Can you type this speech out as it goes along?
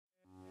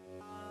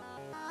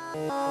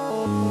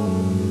Hello,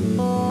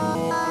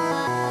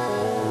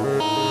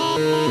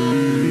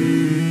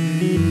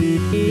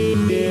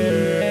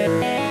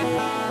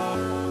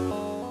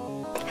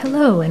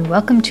 and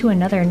welcome to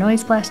another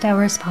Noiseblast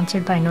Hour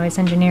sponsored by Noise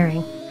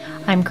Engineering.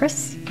 I'm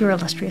Chris, your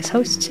illustrious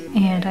host,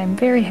 and I'm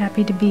very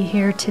happy to be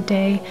here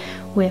today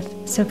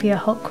with Sofia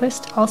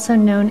Hultquist, also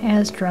known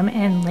as Drum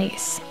and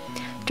Lace.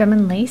 Drum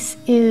and Lace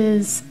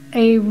is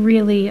a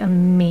really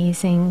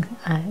amazing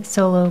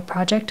solo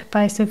project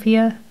by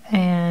Sofia,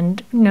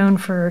 and known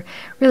for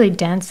really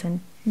dense and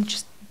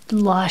just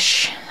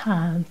lush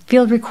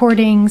field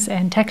recordings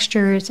and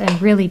textures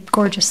and really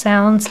gorgeous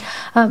sounds,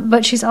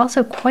 but she's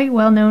also quite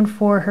well known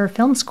for her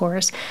film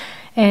scores,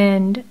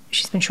 and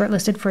she's been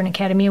shortlisted for an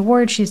Academy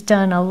Award. She's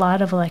done a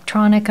lot of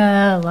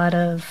electronica, a lot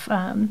of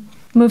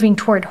moving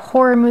toward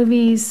horror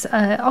movies,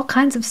 all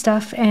kinds of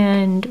stuff,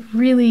 and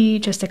really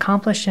just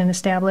accomplished and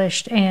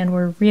established, and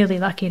we're really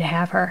lucky to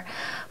have her.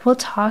 We'll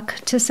talk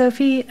to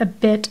Sophie a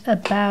bit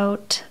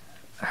about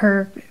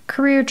her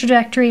career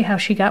trajectory, how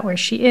she got where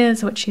she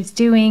is, what she's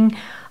doing,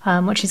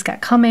 what she's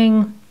got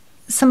coming,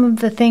 some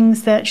of the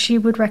things that she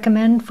would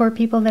recommend for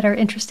people that are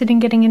interested in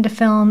getting into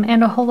film,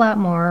 and a whole lot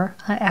more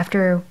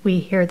after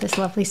we hear this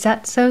lovely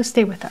set, so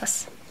stay with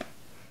us.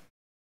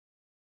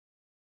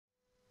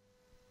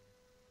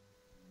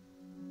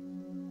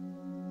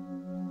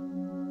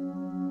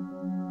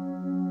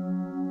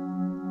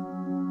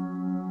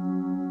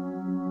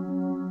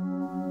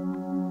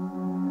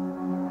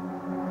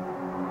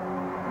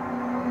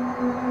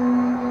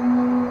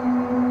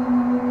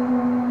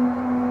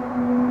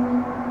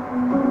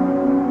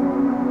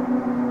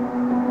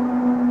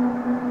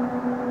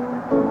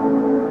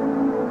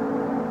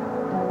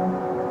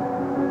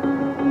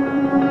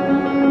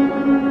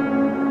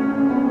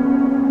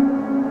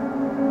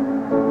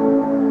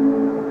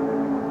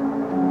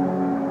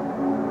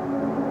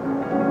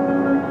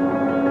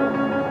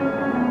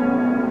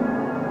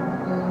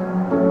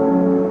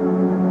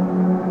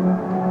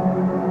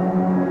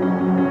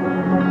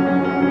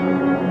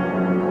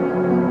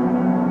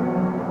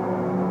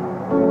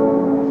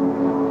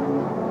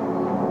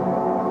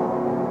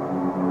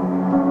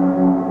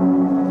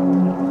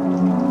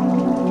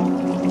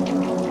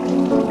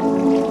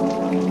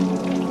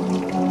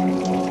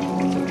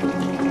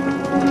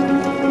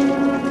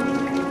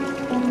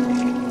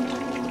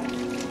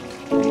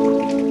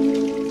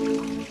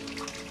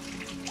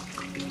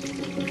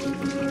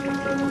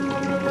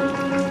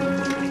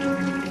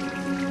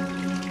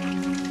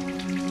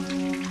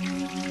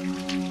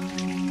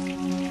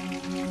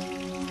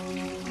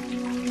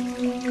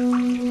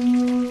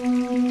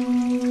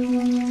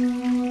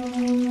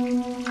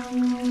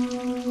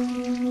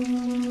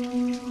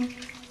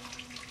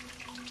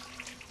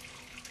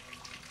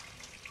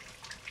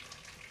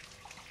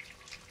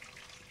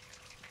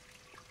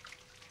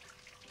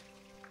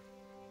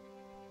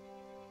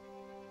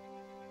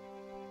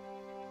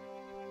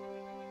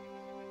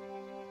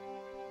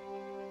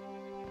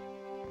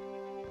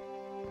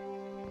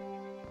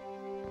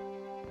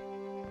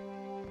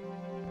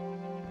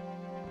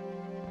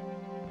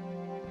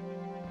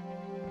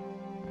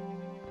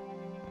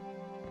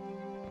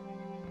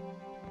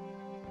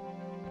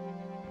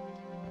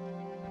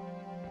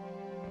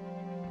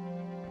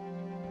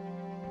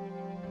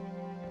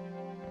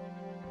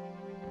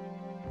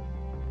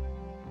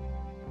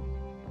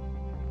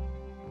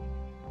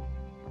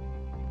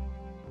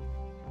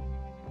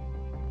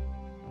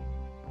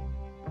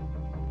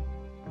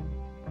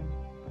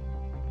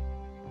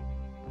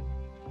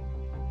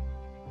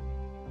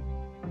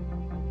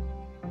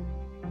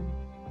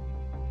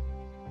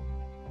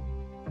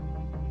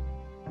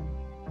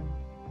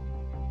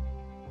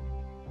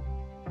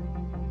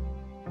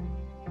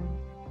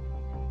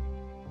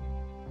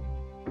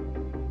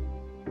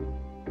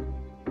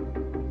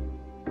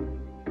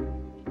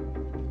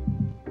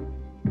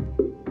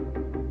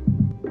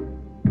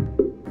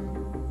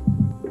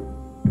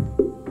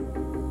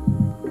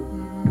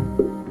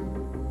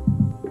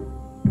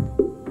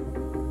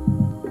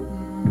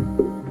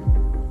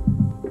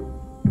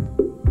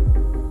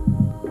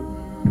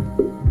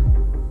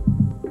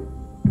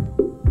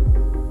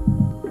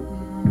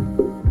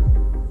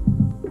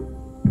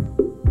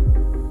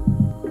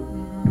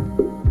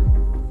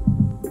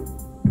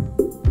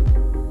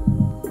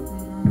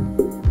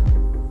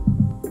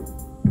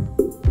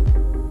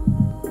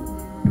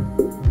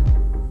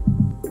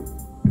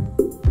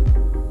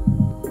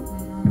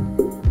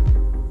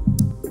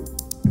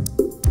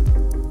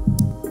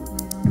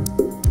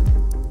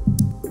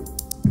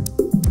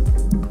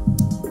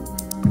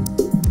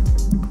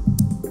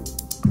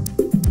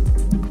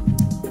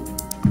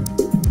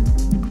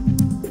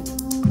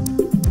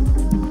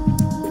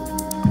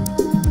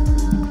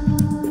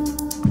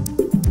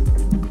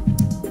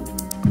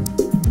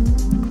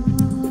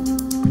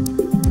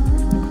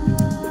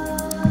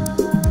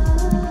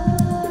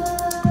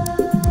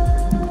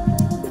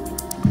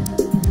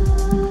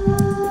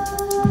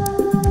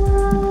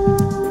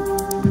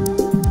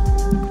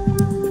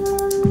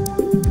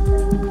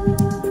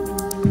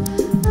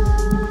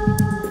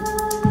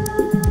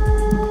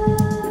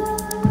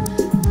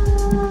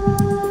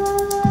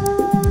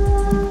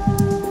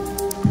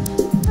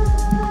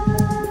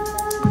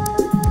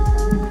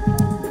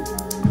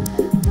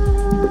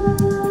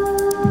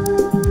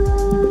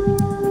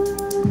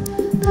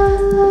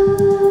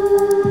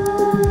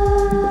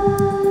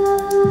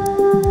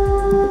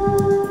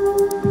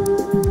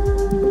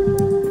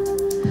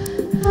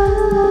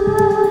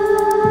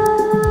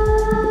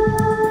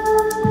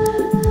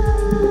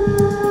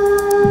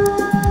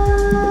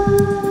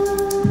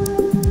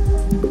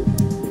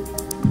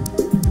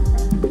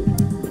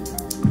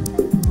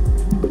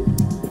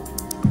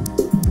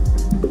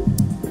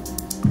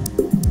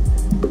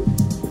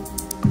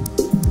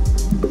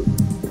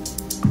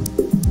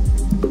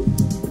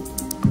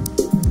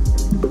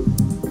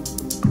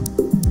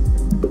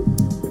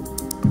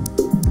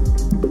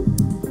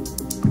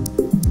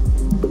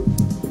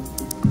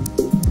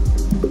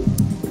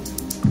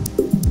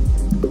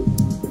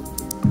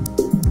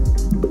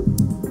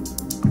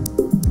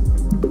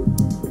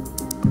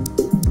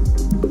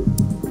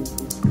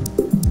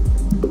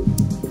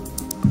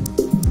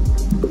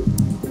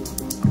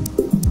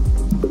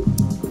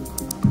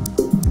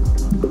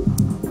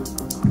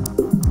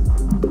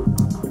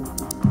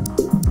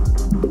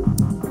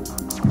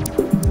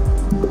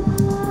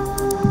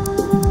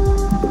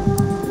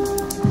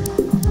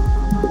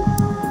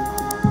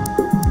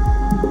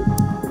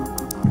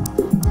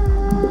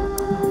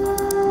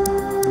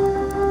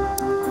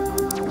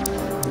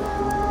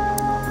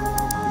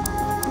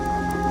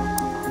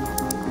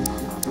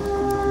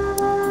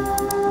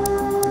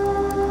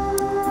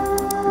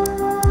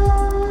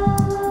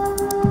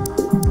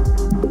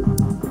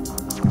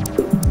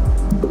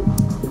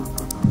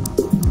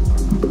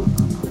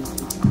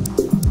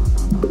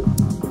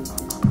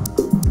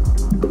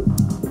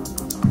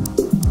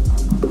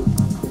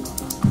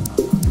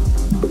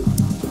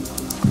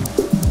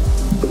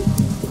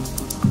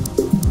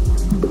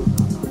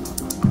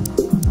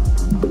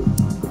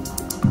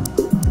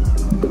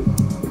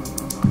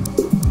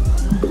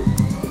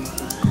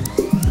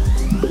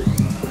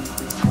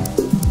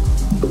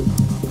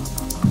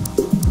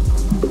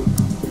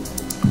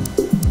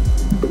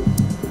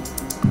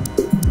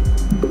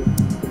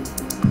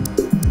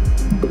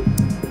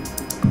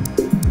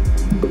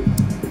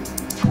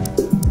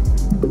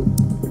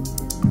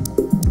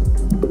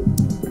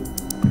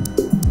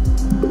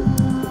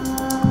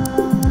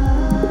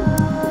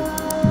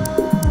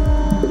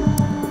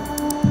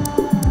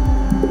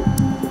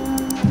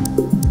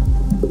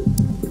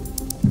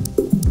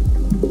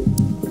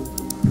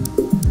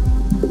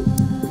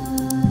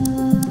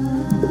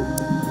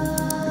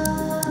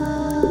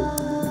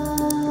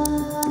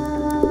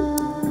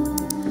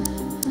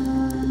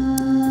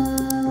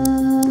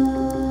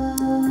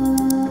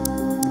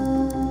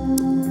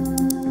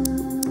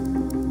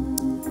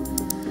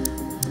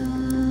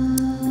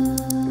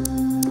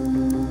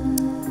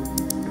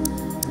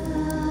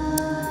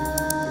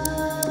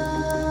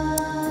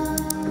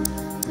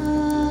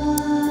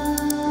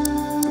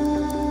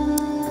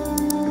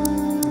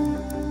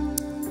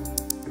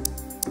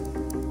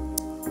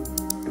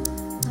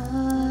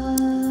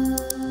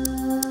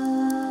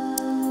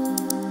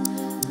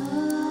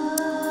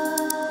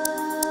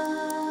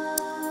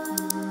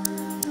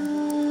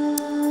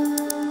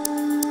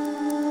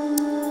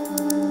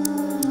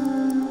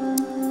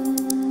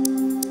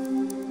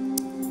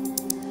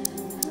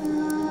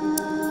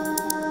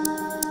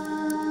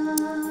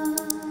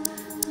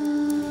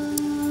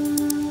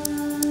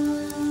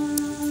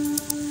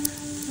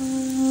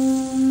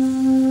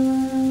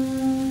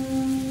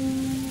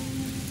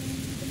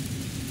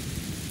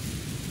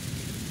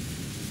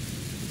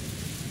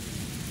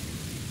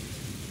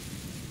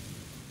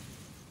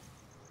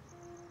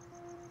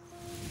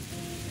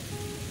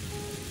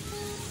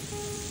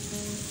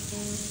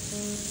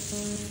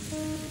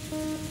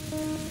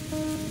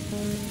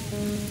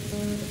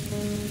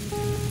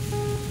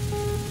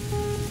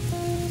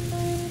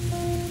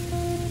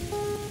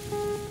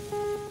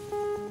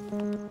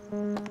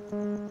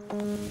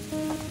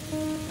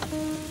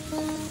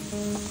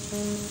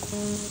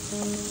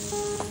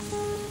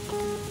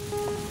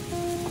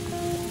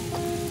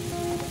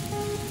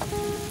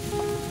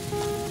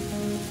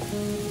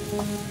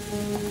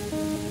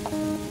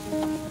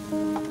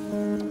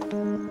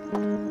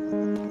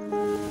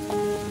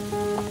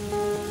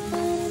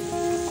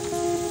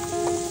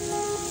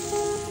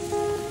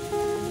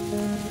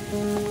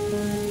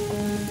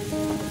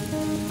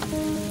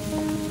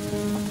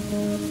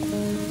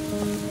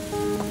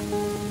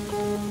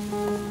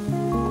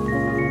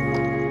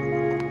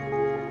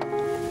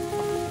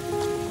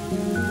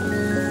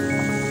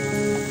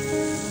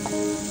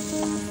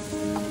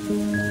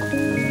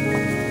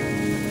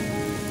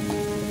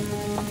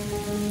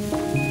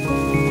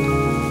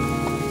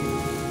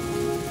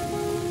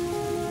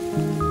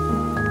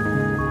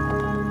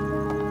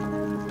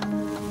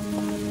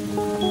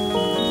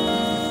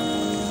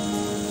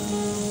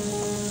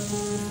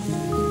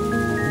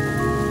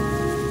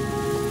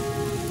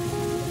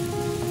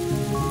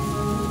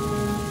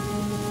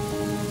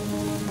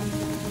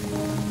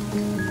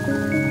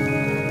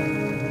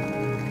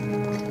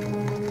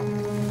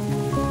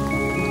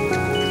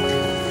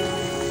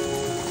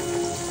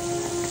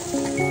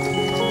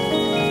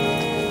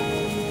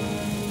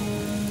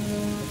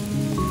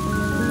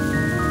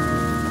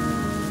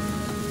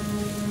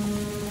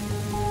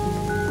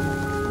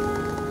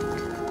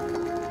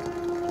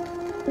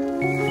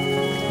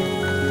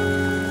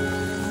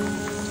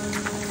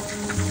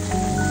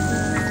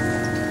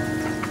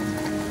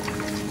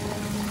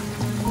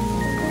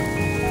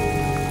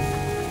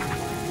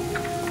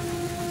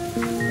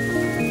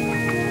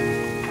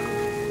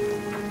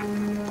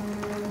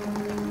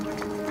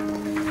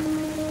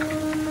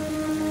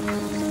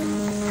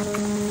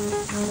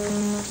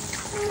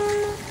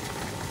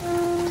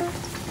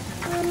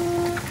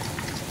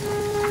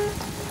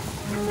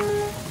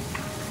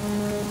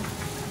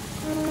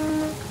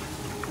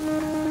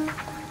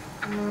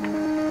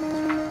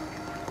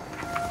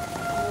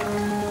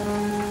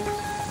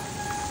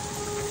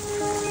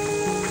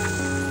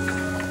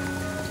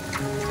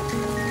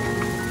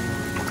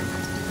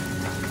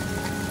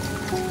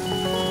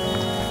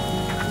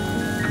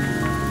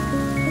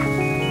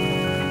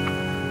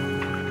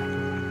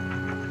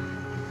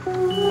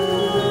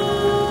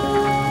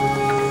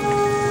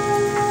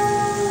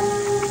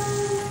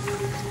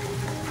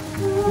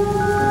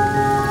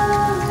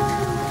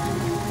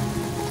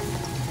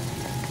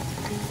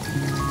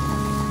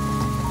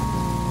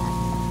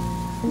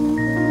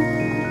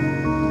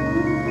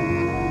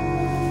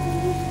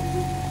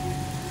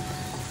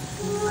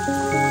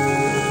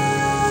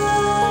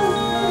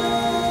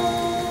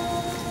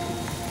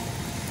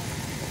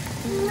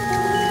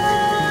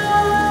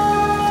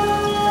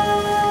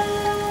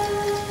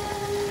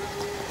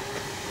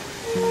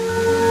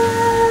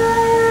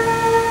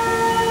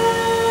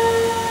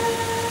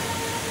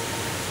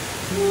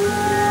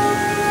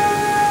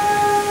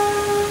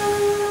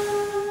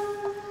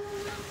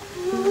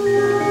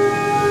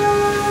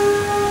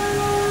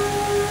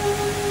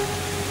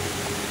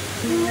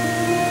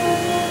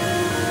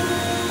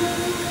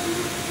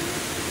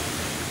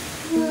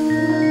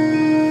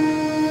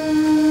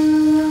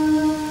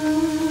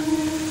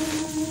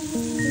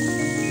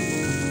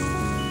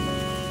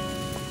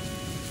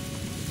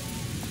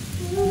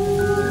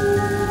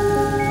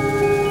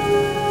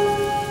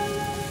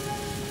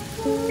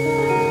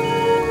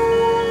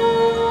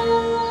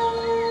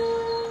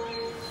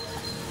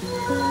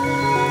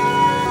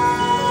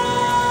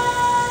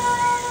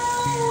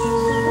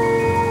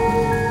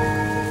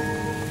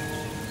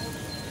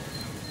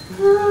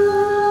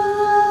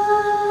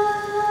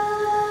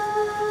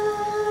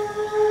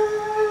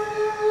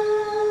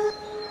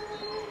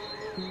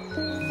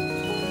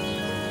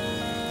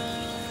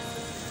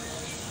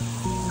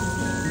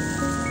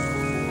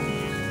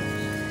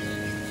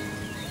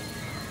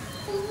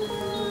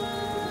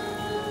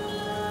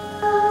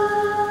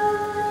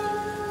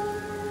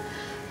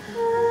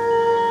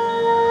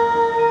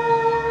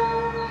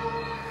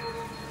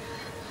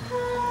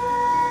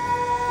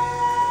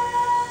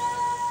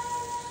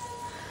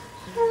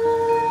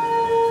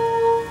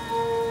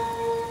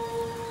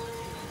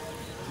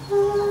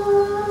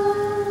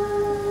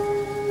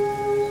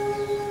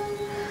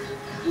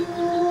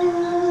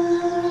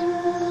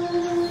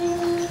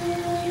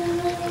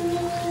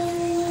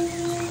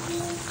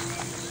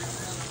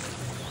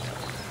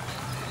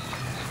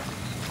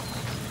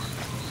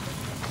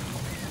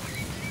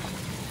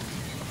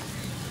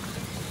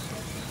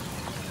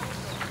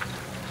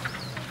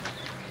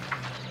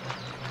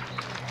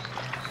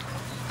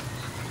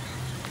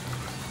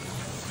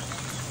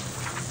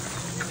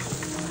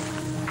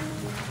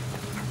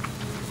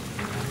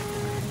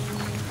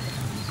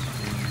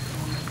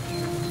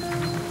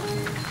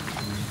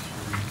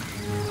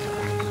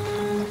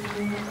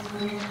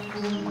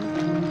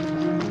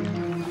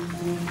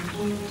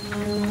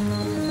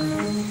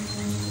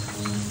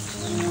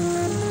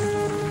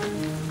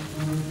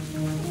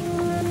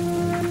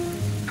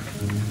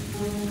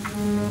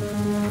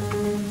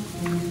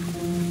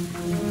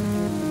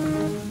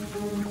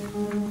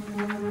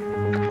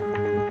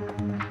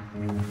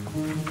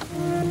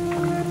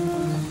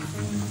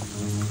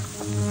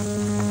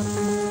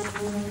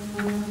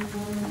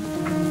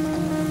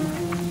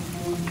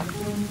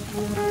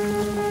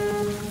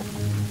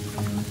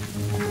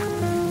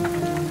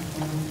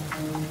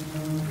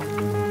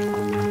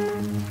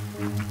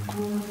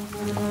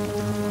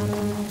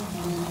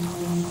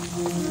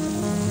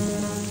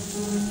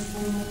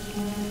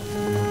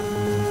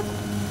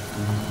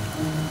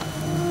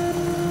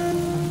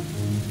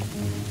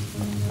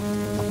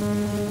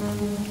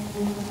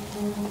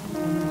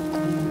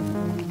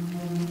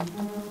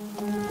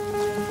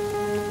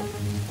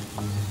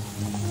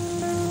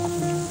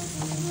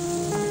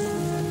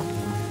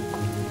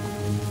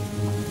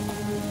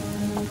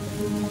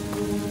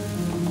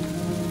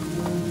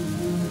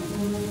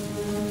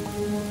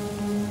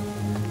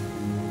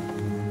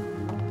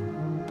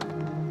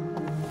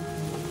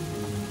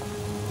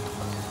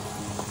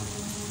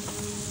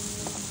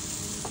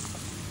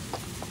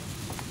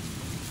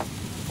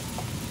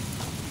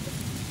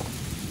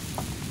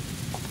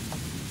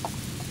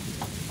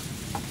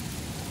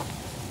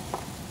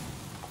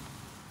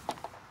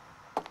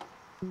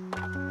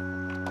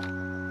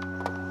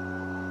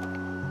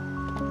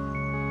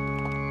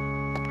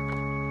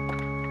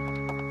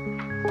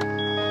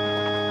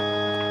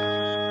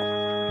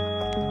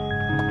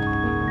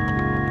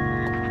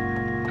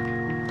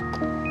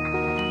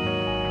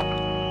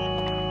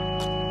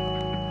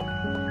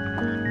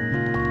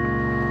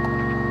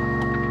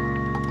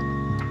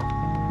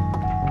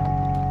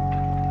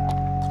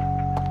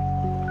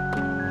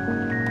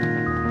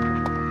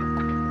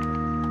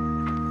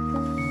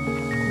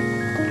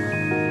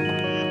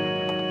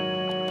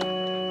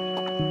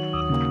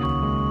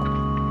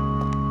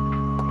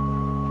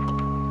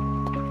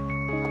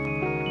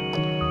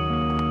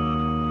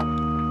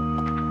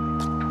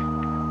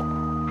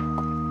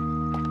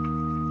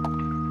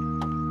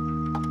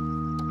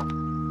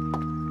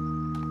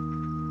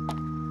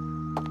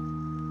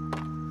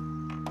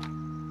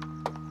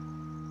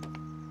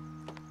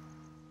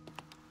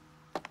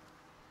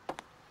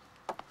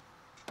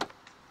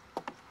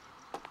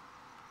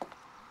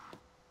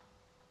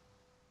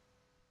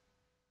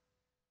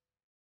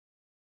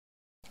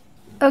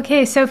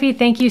 Okay, Sophie,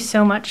 thank you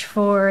so much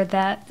for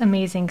that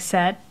amazing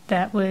set.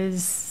 That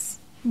was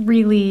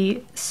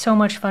really so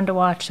much fun to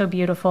watch, so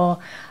beautiful.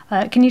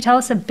 Can you tell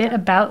us a bit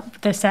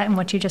about the set and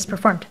what you just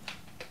performed?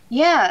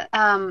 Yeah.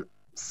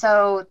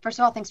 So first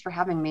of all, thanks for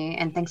having me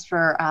and thanks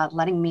for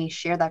letting me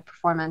share that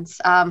performance.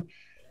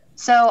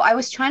 So I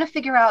was trying to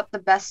figure out the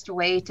best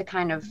way to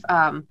kind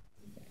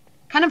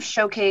of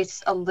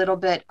showcase a little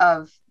bit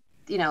of,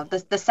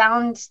 the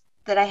sound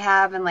that I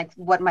have and like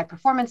what my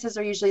performances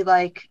are usually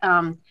like.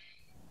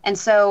 And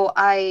so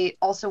I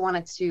also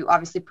wanted to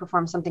obviously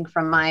perform something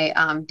from my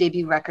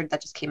debut record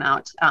that just came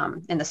out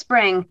in the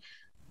spring.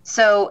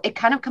 So it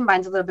kind of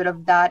combines a little bit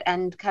of that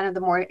and kind of the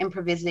more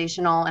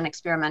improvisational and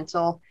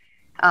experimental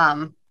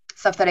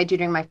stuff that I do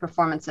during my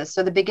performances.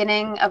 So the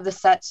beginning of the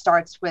set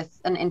starts with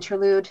an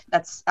interlude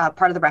that's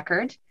part of the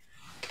record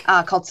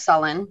called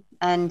Sullen,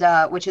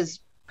 and which is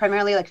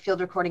primarily like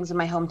field recordings in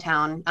my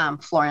hometown,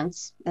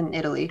 Florence in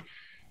Italy.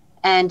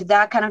 And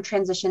that kind of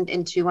transitioned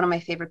into one of my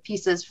favorite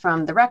pieces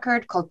from the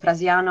record called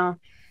Prasiano,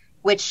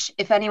 which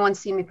if anyone's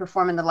seen me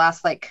perform in the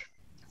last like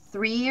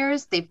 3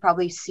 years, they've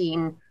probably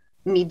seen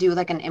me do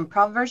like an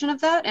improv version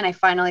of that. And I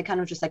finally kind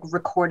of just like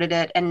recorded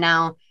it and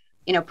now,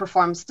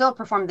 still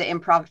perform the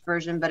improv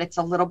version, but it's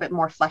a little bit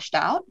more fleshed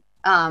out.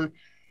 And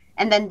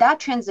then that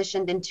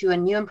transitioned into a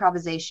new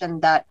improvisation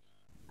that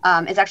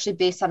is actually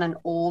based on an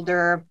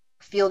older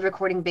field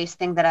recording based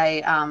thing that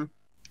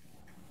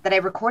I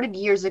recorded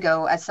years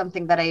ago as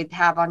something that I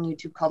have on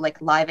YouTube called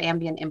like live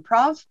ambient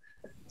improv.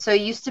 So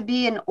it used to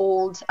be an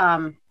old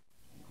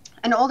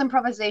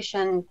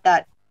improvisation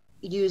that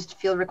used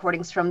field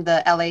recordings from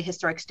the LA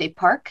Historic State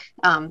Park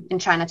in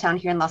Chinatown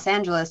here in Los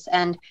Angeles.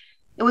 And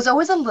it was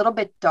always a little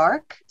bit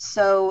dark.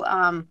 So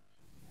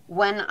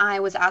when I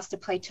was asked to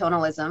play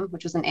Tonalism,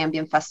 which was an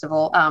ambient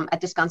festival at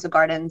Descanso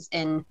Gardens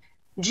in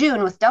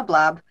June with Dub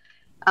Lab,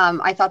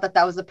 I thought that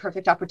that was the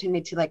perfect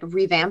opportunity to like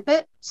revamp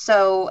it.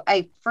 So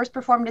I first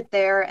performed it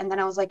there. And then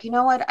I was like, you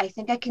know what? I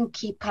think I can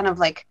keep kind of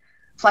like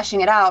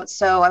fleshing it out.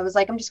 So I was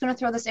like, I'm just going to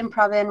throw this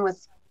improv in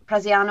with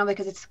Prasiano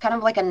because it's kind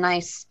of like a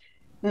nice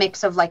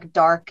mix of like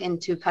dark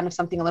into kind of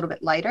something a little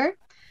bit lighter.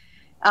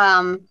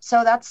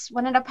 So that's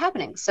what ended up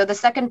happening. So the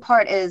second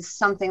part is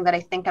something that I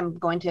think I'm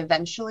going to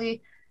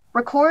eventually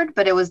record,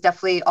 but it was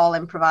definitely all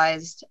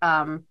improvised.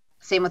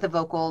 Same with the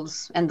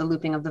vocals and the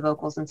looping of the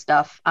vocals and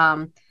stuff.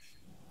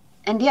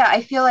 And yeah,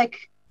 I feel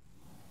like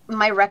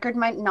my record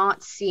might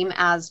not seem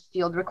as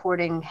field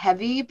recording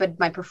heavy, but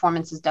my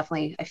performances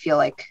definitely, I feel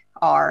like,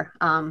 are.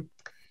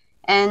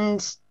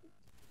 And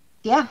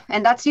yeah,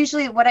 and that's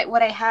usually what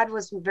I had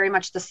was very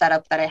much the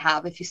setup that I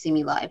have if you see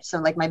me live. So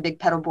like my big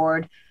pedal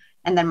board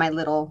and then my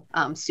little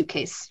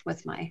suitcase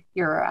with my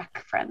Eurorack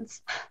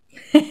friends.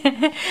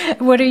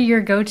 What are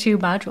your go-to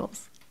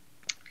modules?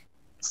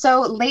 So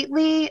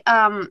lately,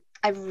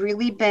 I've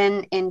really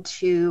been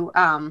into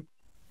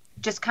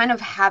just kind of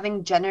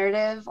having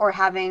generative or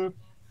having,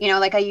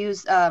 like I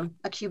use a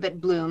qubit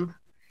bloom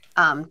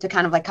to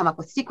kind of like come up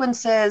with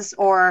sequences,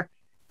 or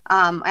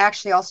I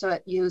actually also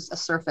use a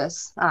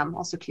surface,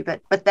 also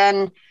qubit. But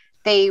then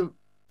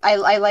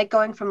I like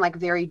going from like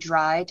very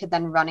dry to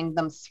then running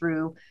them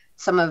through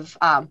some of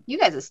you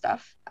guys'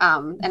 stuff.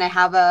 And I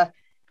have a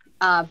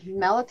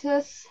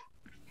mellitus.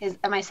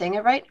 Am I saying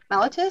it right?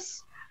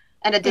 Mellitus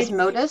and a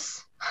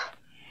Desmodus.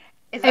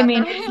 Is I that the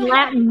mean, right?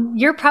 Latin.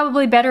 You're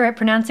probably better at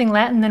pronouncing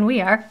Latin than we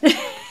are.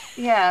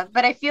 Yeah,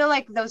 but I feel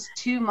like those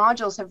two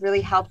modules have really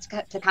helped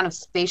to kind of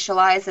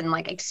spatialize and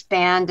like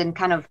expand and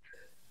kind of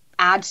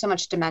add so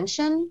much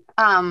dimension.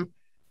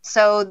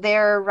 So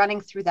they're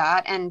running through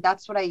that, and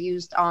that's what I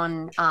used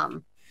on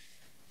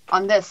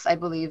this, I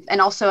believe, and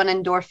also an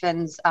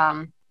endorphins.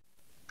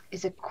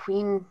 Is it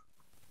Queen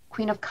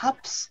of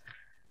Cups?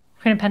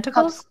 Queen of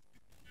Pentacles? Cups.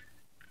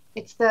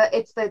 It's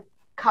the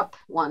cup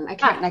one. I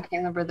can't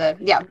remember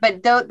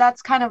but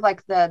that's kind of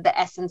like the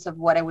essence of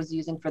what I was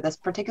using for this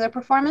particular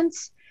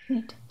performance.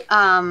 Neat.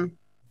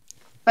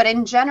 But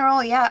in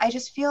general, yeah, I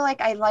just feel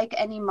like I like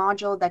any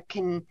module that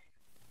can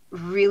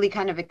really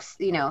kind of,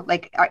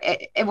 like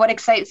what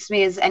excites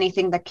me is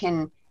anything that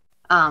can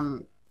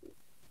um,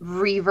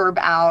 reverb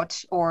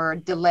out or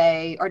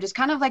delay or just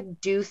kind of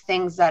like do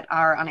things that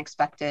are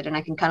unexpected and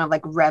I can kind of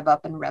like rev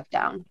up and rev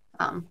down.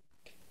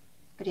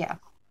 But yeah.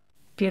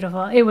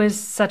 Beautiful. It was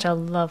such a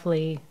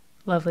lovely,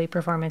 lovely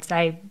performance.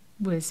 I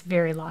was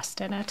very lost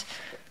in it.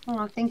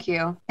 Oh, thank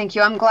you. Thank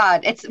you. I'm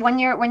glad. It's when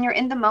you're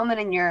in the moment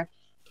and you're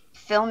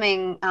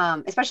filming,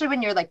 especially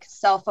when you're like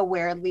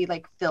self-awarely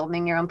like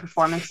filming your own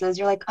performances,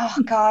 you're like, oh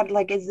God,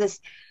 like is this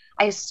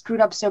I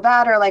screwed up so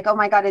bad, or like, oh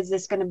my God, is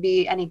this gonna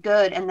be any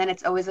good? And then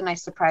it's always a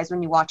nice surprise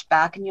when you watch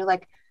back and you're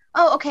like,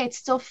 oh, okay, it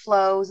still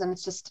flows and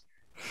it's just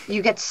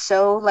you get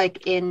so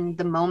like in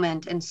the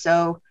moment and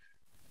so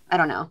I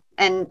don't know.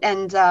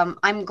 And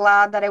I'm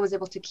glad that I was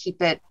able to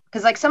keep it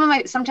because like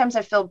sometimes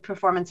I filmed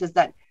performances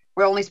that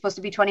were only supposed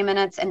to be 20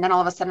 minutes and then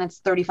all of a sudden it's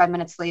 35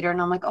 minutes later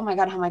and I'm like, oh my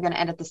God, how am I going to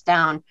edit this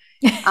down?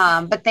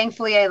 But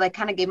thankfully I like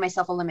kind of gave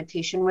myself a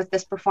limitation with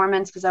this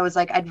performance because I was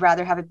like, I'd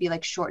rather have it be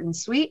like short and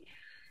sweet.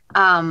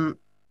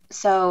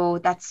 So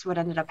that's what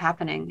ended up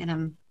happening.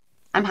 And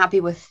I'm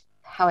happy with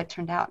how it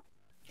turned out.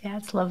 Yeah,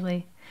 it's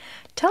lovely.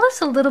 Tell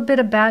us a little bit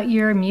about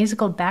your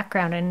musical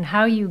background and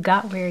how you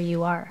got where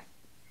you are.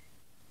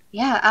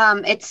 Yeah,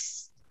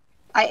 it's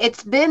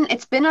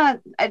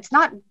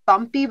not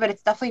bumpy, but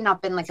it's definitely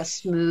not been like a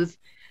smooth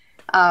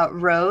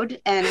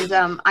road. And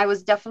I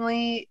was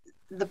definitely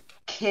the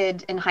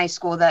kid in high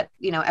school that,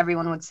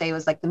 everyone would say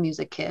was like the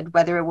music kid,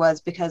 whether it was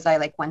because I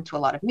like went to a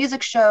lot of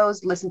music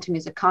shows, listened to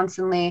music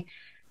constantly.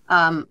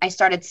 I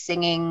started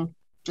singing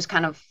just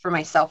kind of for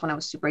myself when I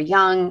was super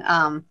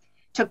young.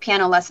 Took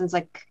piano lessons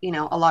like,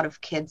 a lot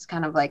of kids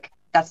kind of like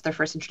that's their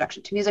first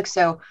introduction to music.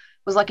 So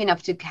was lucky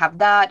enough to have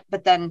that,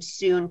 but then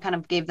soon kind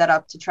of gave that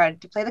up to try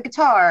to play the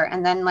guitar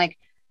and then like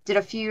did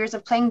a few years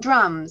of playing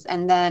drums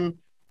and then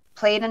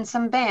played in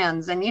some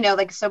bands. And,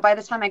 like, so by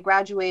the time I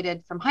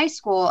graduated from high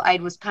school, I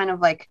was kind of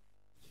like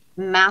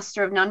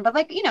master of none, but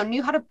like,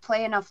 knew how to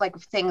play enough like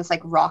things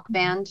like rock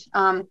band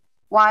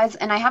wise.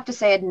 And I have to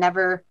say I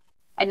never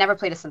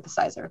played a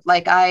synthesizer.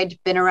 Like I'd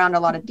been around a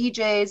lot of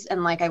DJs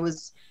and like I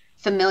was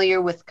familiar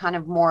with kind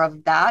of more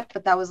of that,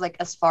 but that was like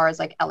as far as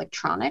like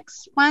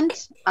electronics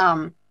went.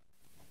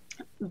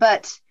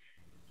 But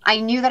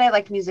I knew that I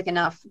liked music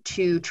enough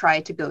to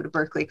try to go to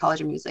Berklee College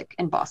of Music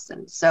in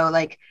Boston. So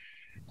like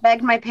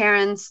begged my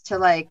parents to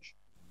like,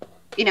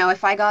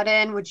 if I got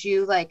in, would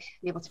you like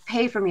be able to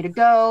pay for me to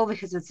go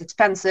because it's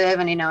expensive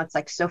and, it's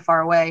like so far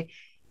away.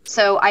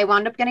 So I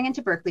wound up getting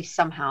into Berklee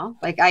somehow.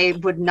 Like I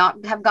would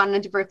not have gone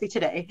into Berklee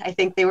today. I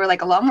think they were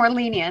like a lot more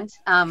lenient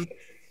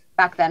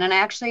back then. And I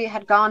actually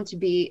had gone to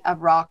be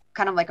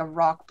kind of like a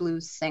rock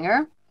blues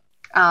singer.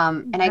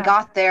 And I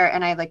got there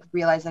and I like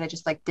realized that I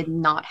just like did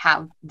not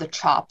have the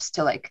chops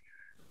to like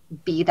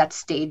be that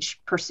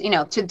stage person,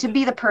 to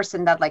be the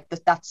person that like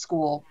that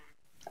school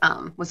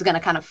was going to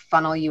kind of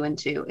funnel you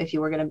into if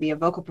you were going to be a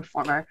vocal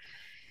performer.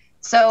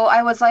 So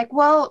I was like,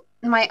 well,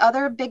 my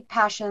other big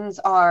passions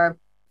are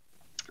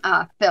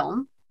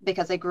film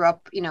because I grew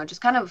up,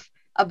 just kind of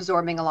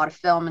absorbing a lot of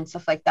film and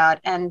stuff like that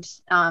and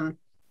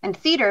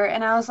theater.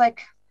 And I was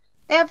like,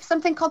 they have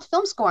something called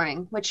film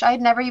scoring, which I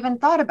had never even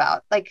thought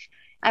about. Like,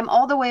 I'm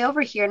all the way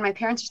over here and my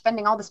parents are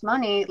spending all this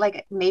money.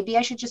 Like maybe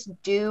I should just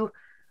do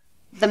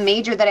the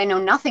major that I know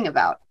nothing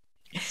about.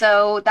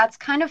 So that's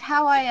kind of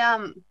how I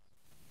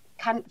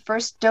kind of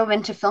first dove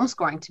into film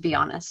scoring, to be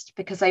honest,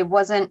 because there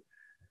weren't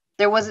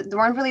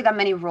really that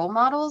many role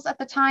models at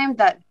the time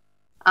that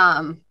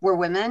were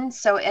women.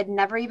 So I'd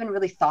never even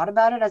really thought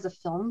about it as a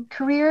film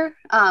career.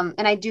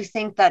 And I do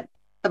think that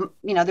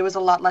there was a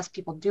lot less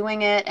people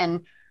doing it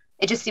and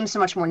it just seems so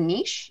much more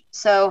niche.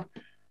 So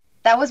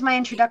that was my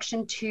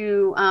introduction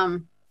to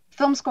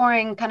film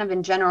scoring kind of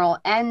in general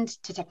and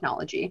to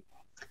technology.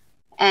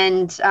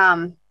 And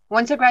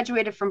once I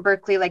graduated from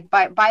Berklee, like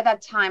by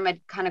that time,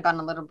 I'd kind of gotten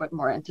a little bit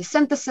more into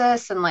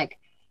synthesis and like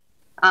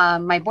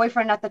my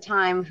boyfriend at the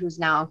time, who's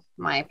now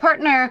my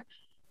partner,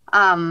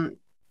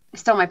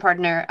 still my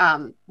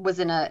partner, was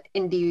in a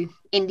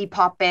indie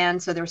pop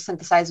band. So there were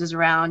synthesizers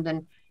around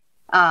and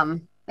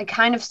I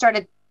kind of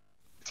started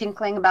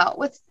tinkling about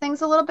with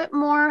things a little bit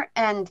more.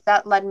 And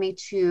that led me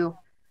to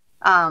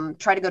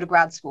try to go to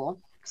grad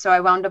school. So I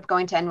wound up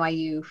going to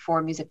NYU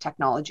for music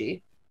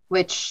technology,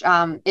 which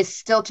is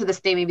still to this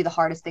day maybe the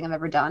hardest thing I've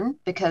ever done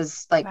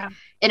because like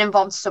it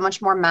involved so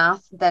much more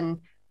math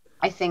than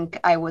I think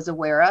I was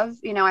aware of.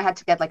 I had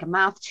to get like a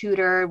math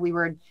tutor. We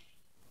were,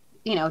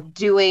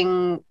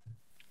 doing,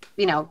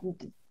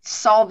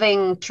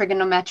 solving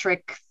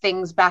trigonometric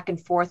things back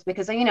and forth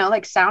because,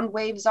 like sound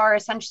waves are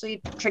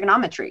essentially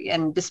trigonometry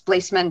and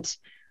displacement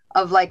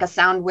of like a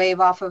sound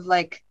wave off of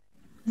like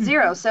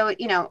zero. So,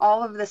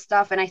 all of this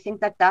stuff. And I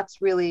think that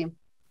that's really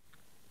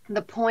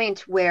the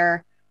point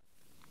where,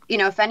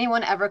 if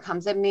anyone ever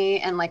comes at me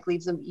and like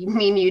leaves a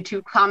mean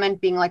YouTube comment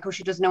being like, oh,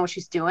 she doesn't know what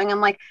she's doing.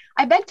 I'm like,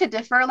 I beg to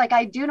differ. Like,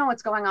 I do know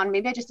what's going on.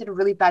 Maybe I just did a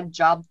really bad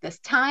job this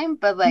time,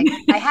 but like,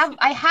 I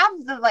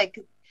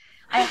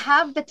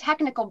have the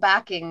technical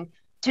backing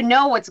to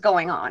know what's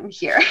going on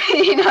here,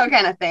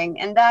 kind of thing.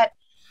 And that,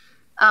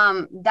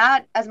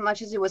 That, as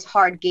much as it was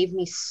hard, gave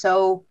me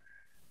so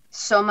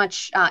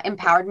much,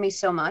 empowered me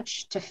so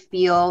much to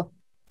feel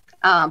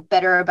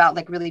better about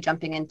like really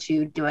jumping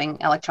into doing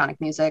electronic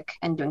music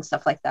and doing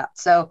stuff like that.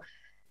 So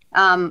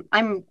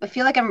I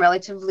feel like I'm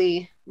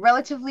relatively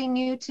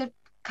new to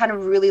kind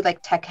of really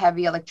like tech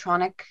heavy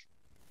electronic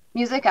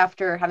music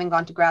after having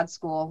gone to grad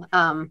school.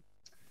 And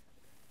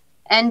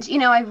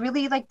I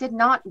really like did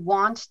not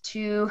want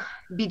to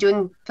be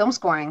doing film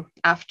scoring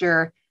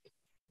after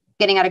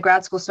getting out of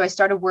grad school. So I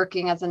started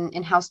working as an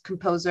in-house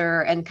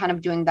composer and kind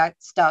of doing that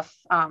stuff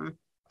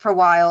for a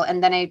while.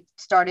 And then I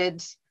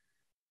started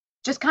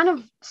just kind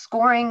of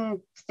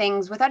scoring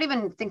things without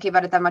even thinking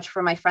about it that much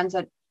for my friends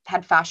that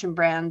had fashion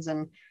brands.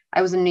 And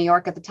I was in New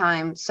York at the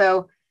time.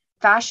 So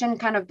fashion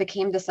kind of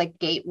became this like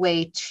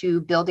gateway to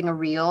building a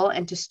reel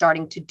and to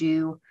starting to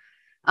do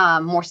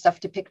more stuff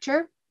to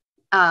picture.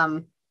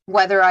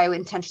 Whether I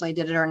intentionally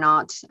did it or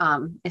not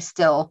I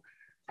still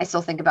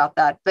think about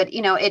that. But,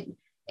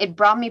 it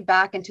brought me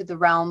back into the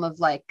realm of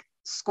like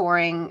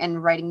scoring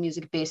and writing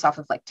music based off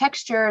of like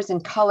textures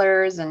and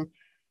colors and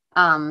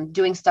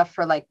doing stuff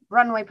for like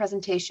runway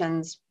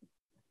presentations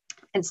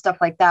and stuff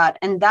like that.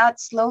 And that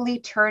slowly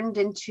turned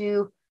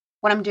into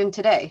what I'm doing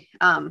today,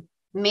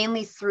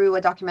 mainly through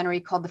a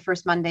documentary called The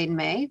First Monday in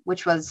May,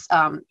 which was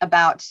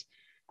about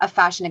a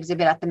fashion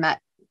exhibit at the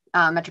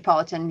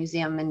Metropolitan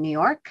Museum in New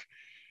York.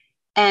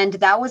 And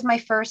that was my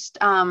first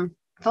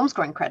film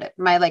scoring credit,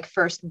 my like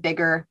first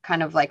bigger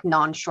kind of like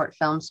non-short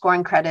film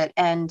scoring credit.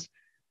 And,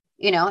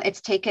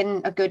 it's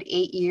taken a good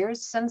 8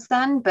 years since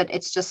then, but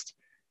it's just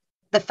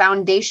the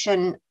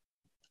foundation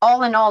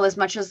all in all, as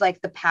much as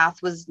like the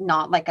path was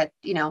not like a,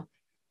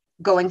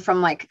 going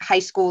from like high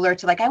schooler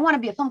to like, I want to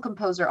be a film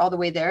composer all the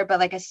way there. But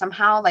like I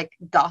somehow like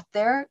got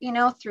there,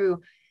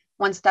 through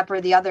one step or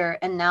the other.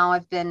 And now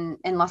I've been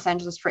in Los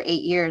Angeles for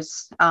 8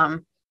 years.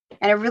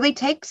 And it really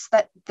takes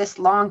this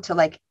long to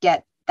like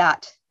get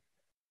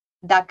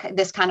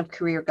this kind of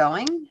career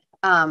going.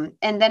 And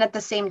then at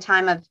the same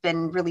time, I've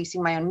been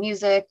releasing my own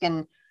music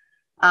and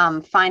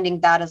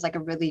finding that as like a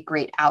really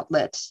great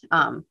outlet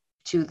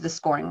to the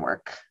scoring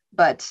work.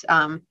 But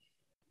and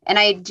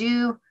I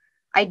do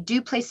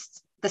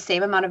place the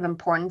same amount of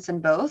importance in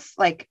both.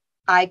 Like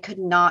I could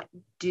not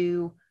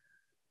do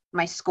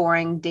my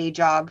scoring day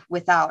job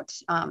without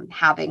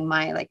having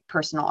my like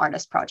personal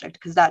artist project,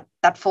 because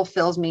that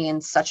fulfills me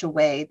in such a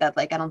way that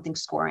like I don't think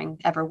scoring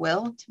ever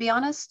will, to be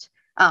honest,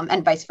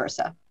 and vice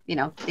versa.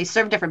 They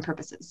serve different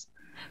purposes.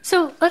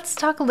 So let's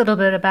talk a little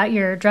bit about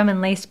your drum and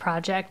lace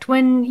project.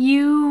 What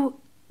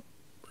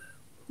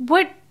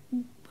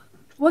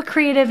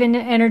creative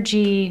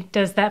energy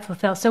does that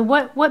fulfill? So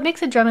what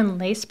makes a drum and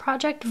lace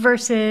project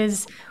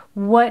versus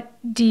what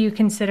do you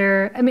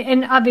consider? I mean,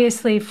 and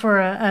obviously for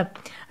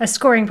a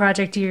scoring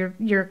project,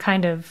 you're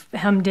kind of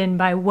hemmed in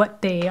by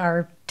what they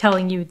are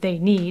telling you they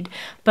need.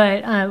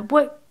 But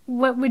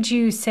what would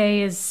you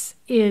say is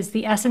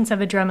the essence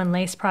of a drum and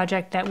lace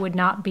project that would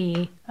not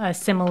be a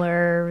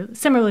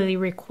similarly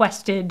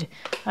requested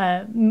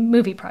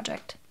movie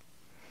project?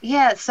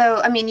 Yeah,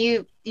 so I mean,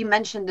 you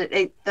mentioned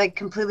it like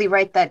completely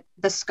right, that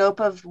the scope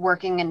of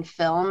working in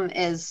film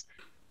is,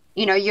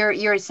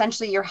 you're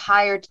essentially you're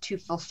hired to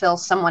fulfill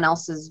someone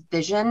else's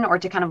vision or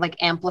to kind of like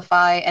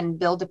amplify and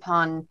build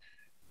upon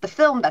the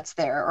film that's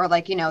there, or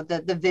like,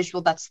 the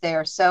visual that's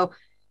there. So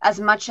as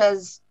much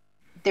as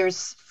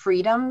there's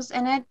freedoms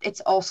in it,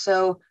 it's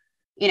also,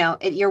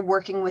 you're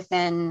working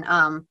within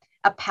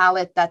a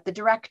palette that the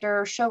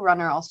director or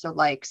showrunner also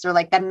likes, or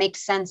like that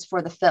makes sense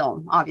for the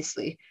film,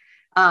 obviously.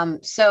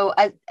 So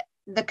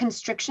the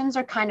constrictions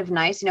are kind of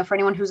nice, for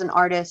anyone who's an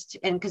artist,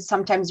 and because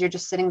sometimes you're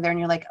just sitting there and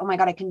you're like, oh my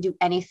God, I can do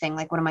anything.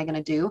 Like, what am I going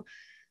to do?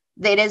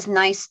 It is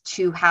nice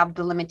to have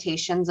the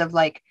limitations of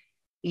like,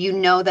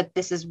 that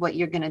this is what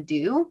you're going to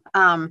do.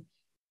 And,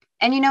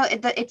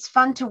 it's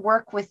fun to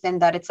work within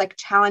that. It's like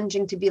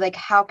challenging to be like,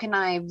 how can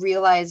I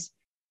realize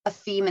a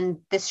theme in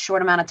this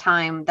short amount of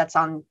time that's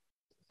on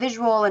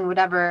visual and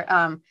whatever.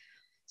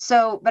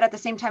 But at the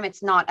same time,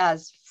 it's not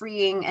as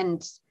freeing,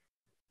 and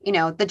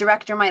the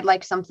director might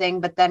like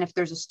something, but then if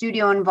there's a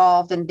studio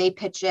involved and they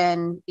pitch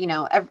in,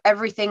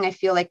 everything, I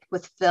feel like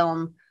with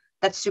film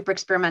that's super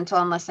experimental,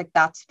 unless like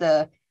that's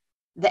the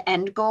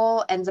end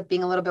goal, ends up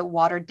being a little bit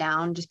watered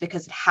down, just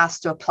because it has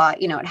to apply,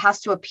 it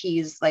has to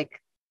appease like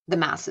the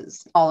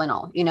masses all in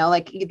all,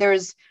 like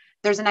there's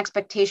an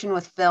expectation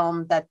with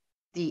film that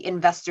the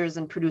investors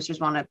and producers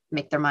want to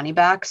make their money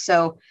back.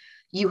 So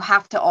you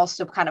have to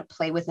also kind of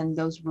play within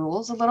those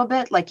rules a little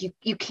bit. Like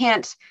you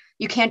can't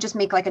just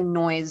make like a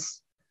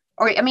noise,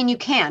 or I mean, you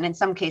can in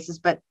some cases,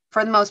 but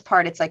for the most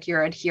part, it's like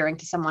you're adhering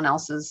to someone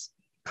else's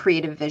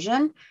creative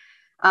vision.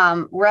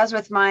 Whereas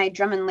with my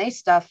drum and lace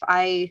stuff,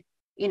 I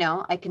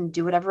can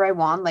do whatever I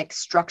want. Like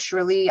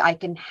structurally, I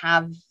can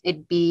have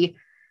it be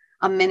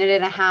a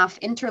 1.5-minute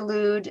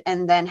interlude,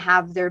 and then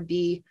have there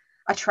be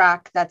a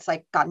track that's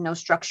like got no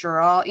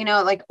structure at all,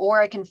 like, or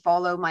I can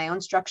follow my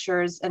own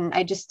structures. And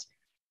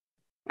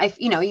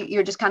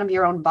you're just kind of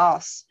your own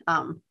boss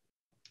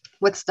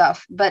with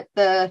stuff. But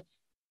I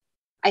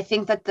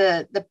think that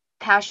the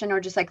passion or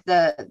just like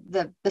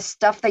the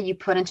stuff that you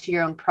put into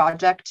your own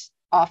project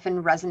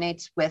often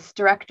resonates with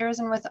directors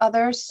and with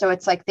others. So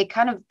it's like they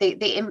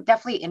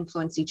definitely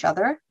influence each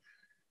other.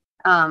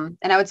 And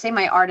I would say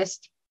my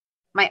artist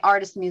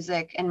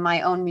music and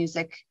my own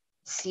music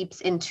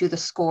seeps into the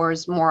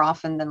scores more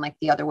often than like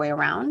the other way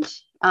around.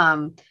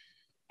 And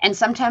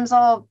sometimes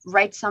I'll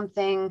write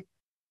something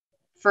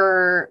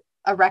for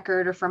a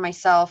record or for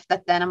myself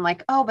that then I'm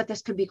like, oh, but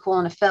this could be cool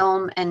in a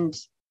film, and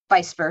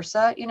vice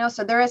versa, you know?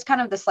 So there is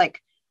kind of this like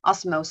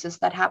osmosis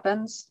that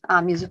happens,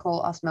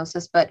 musical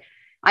osmosis. But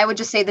I would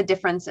just say the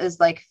difference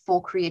is like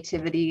full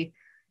creativity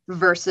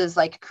versus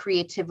like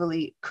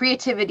creativity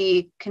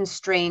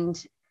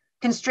constrained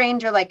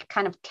or like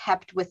kind of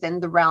kept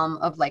within the realm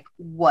of like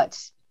what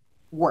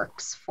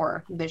works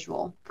for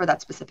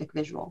that specific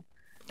visual.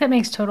 That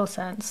makes total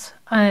sense.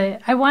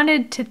 I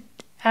wanted to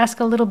ask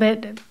a little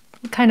bit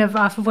kind of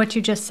off of what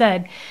you just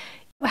said.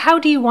 How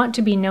do you want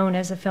to be known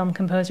as a film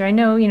composer? I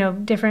know,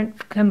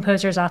 different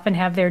composers often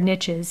have their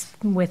niches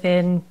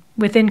within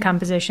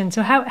composition.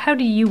 So how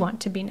do you want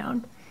to be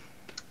known?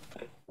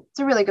 It's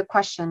a really good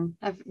question.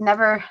 I've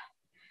never,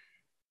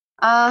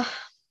 I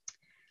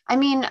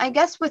mean, I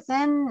guess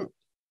within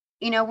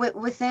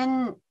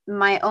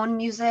my own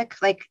music,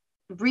 like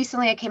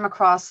recently I came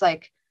across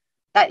like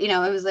that,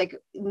 it was like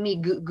me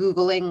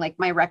Googling like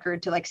my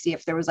record to like see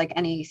if there was like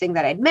anything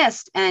that I'd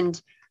missed,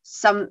 and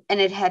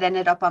it had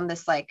ended up on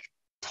this like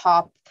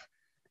top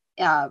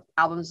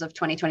albums of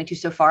 2022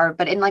 so far,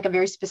 but in like a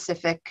very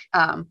specific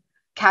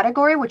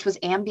category, which was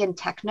ambient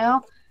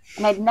techno.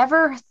 And I'd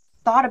never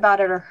thought about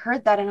it or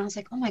heard that. And I was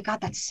like, oh my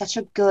God, that's such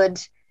a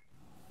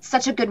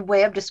good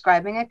way of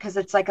describing it. Cause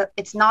it's like,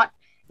 it's not,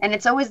 and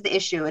it's always the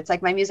issue. It's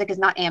like my music is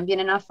not ambient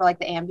enough for like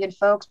the ambient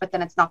folks, but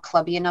then it's not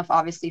clubby enough,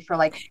 obviously, for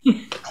like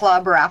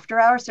club or after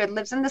hours. So it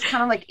lives in this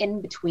kind of like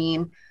in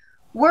between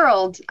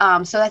world.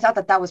 So I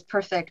thought that was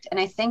perfect. And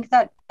I think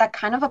that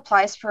kind of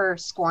applies for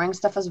scoring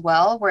stuff as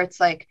well, where it's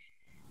like,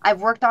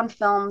 I've worked on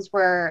films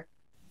where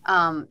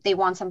they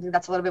want something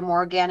that's a little bit more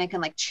organic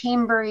and like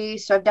chambery.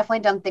 So I've definitely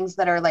done things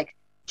that are like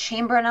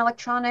chamber and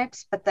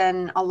electronics, but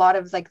then a lot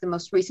of like the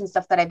most recent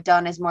stuff that I've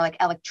done is more like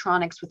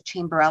electronics with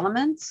chamber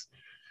elements.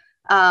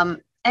 And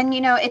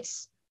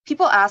it's,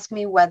 people ask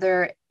me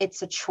whether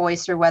it's a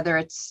choice or whether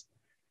it's,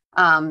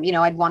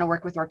 I'd want to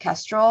work with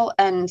orchestral.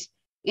 And,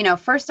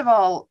 first of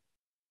all,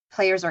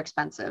 players are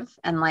expensive,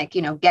 and like,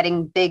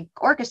 getting big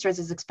orchestras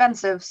is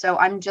expensive. So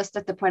I'm just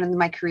at the point in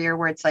my career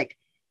where it's like,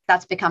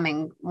 that's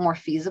becoming more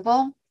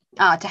feasible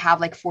to have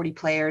like 40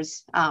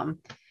 players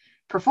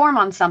perform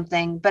on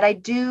something. But I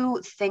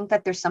do think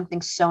that there's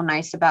something so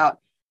nice about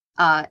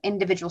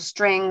individual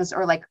strings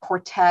or like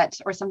quartet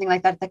or something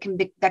like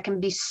that can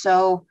be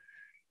so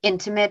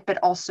intimate, but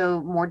also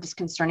more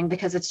disconcerting,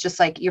 because it's just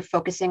like you're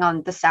focusing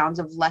on the sounds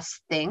of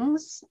less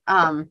things.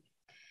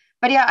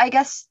 But yeah, I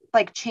guess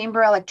like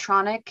chamber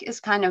electronic is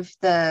kind of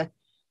the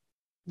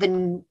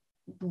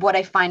what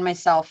I find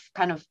myself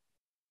kind of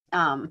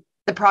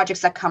the projects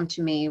that come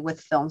to me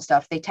with film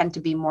stuff, they tend to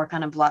be more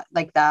kind of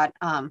like that.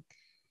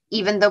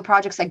 Even though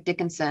projects like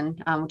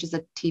Dickinson, which is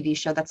a TV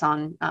show that's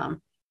on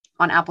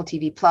Apple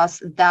TV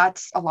Plus,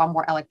 that's a lot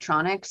more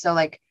electronic. So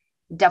like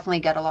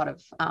definitely get a lot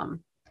of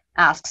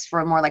asks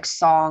for more like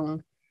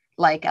song,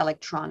 like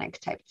electronic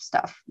type of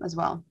stuff as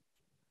well.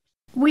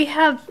 We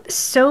have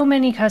so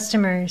many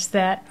customers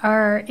that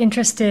are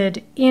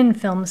interested in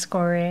film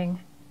scoring.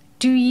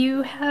 Do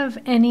you have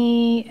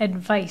any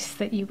advice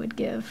that you would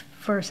give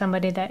for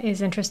somebody that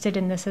is interested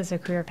in this as a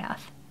career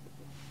path?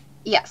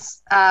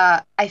 Yes.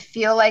 I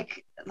feel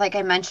like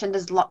I mentioned,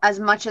 as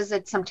much as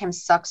it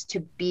sometimes sucks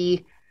to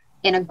be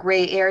in a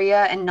gray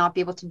area and not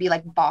be able to be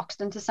like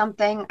boxed into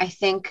something, I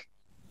think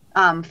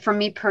for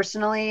me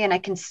personally, and I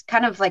can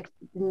kind of like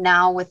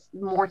now with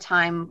more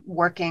time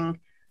working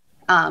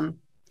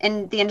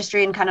in the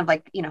industry and kind of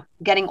like,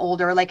 getting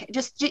older, like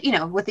just,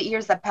 with the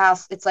years that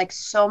pass, it's like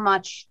so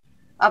much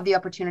of the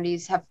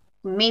opportunities have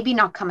maybe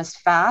not come as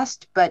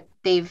fast, but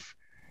they've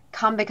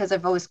come because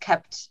I've always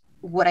kept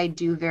what I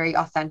do very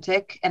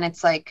authentic. And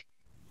it's like,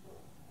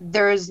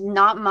 there's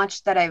not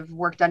much that I've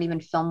worked on, even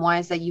film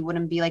wise, that you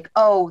wouldn't be like,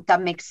 oh,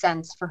 that makes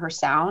sense for her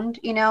sound.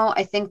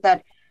 I think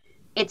that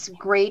it's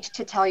great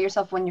to tell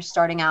yourself when you're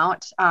starting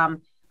out,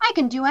 I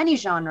can do any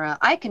genre.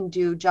 I can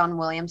do John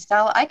Williams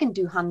style. I can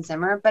do Hans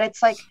Zimmer. But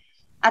it's like,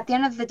 at the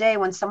end of the day,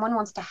 when someone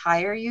wants to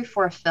hire you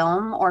for a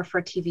film or for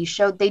a TV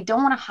show, they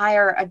don't want to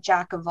hire a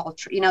jack of all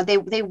trades.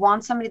 They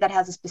want somebody that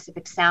has a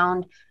specific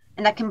sound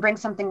and that can bring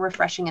something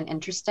refreshing and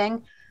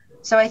interesting.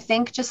 So I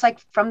think just like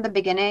from the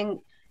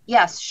beginning,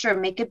 yes, sure,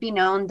 make it be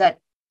known that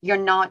you're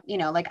not,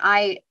 like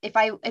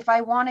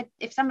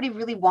if somebody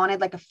really wanted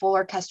like a full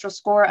orchestral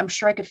score, I'm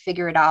sure I could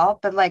figure it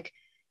out. But like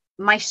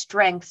my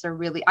strengths are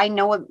really, I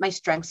know what my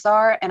strengths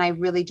are, and I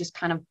really just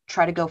kind of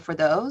try to go for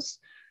those.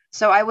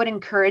 So I would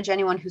encourage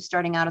anyone who's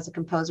starting out as a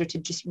composer to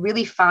just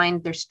really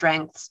find their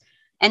strengths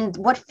and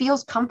what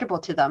feels comfortable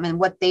to them and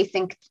what they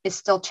think is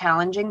still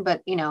challenging,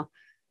 but,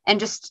 and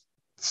just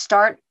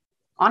start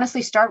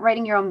honestly start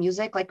writing your own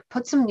music. Like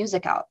put some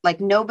music out.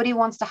 Like nobody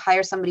wants to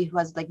hire somebody who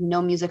has like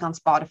no music on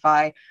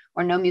Spotify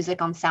or no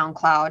music on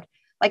SoundCloud.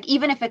 Like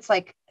even if it's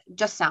like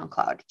just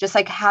SoundCloud, just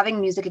like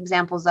having music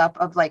examples up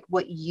of like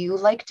what you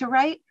like to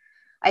write.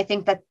 I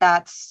think that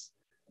that's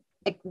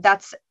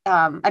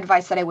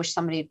advice that I wish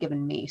somebody had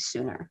given me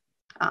sooner.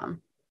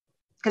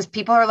 Because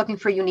people are looking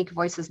for unique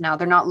voices now.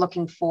 They're not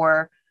looking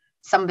for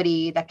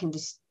somebody that can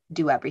just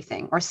do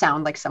everything or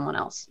sound like someone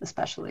else,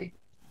 especially.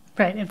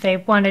 Right. If they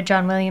wanted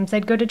John Williams,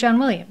 they'd go to John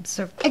Williams.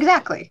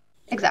 Exactly.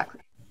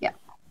 Yeah.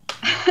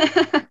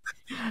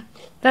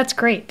 That's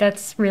great.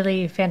 That's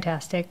really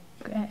fantastic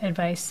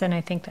advice. And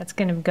I think that's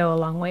going to go a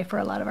long way for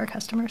a lot of our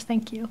customers.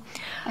 Thank you.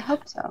 I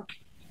hope so.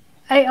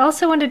 I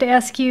also wanted to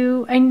ask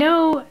you, I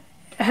know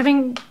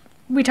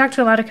we talked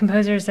to a lot of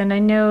composers, and I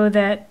know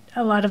that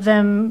a lot of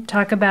them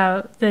talk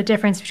about the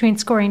difference between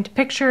scoring to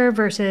picture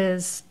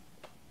versus,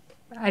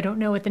 I don't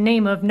know what the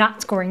name of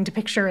not scoring to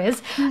picture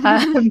is,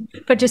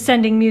 but just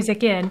sending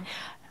music in.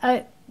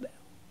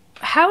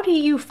 How do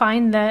you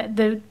find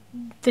the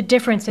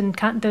difference in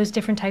those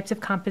different types of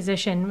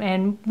composition?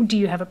 And do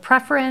you have a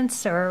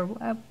preference, or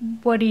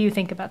what do you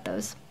think about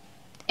those?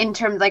 In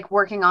terms like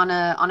working on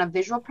a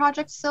visual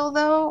project still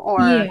though,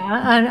 or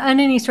on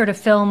any sort of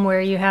film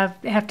where you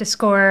have to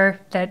score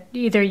that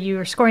either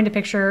you're scoring to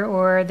picture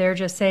or they're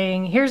just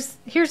saying here's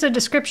a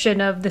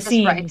description of the just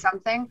scene. write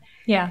something.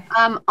 Yeah.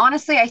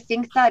 Honestly, I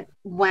think that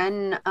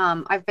when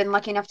I've been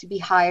lucky enough to be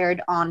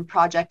hired on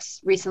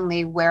projects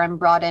recently where I'm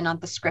brought in on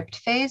the script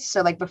phase,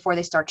 so like before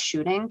they start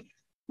shooting,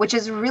 which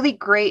is a really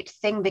great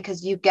thing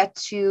because you get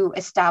to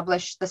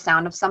establish the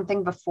sound of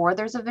something before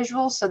there's a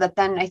visual, so that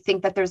then I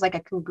think that there's like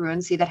a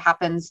congruency that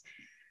happens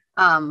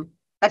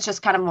that's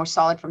just kind of more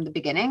solid from the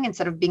beginning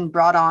instead of being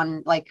brought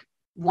on like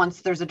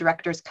once there's a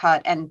director's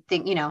cut and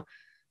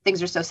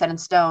things are so set in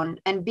stone.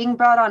 And being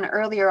brought on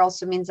earlier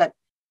also means that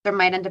there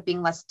might end up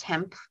being less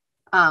temp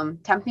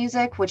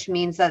music, which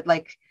means that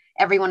like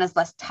everyone is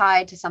less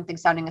tied to something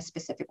sounding a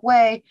specific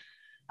way.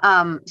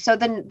 So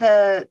then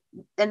the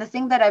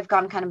thing that I've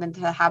gone kind of into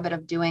the habit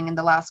of doing in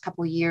the last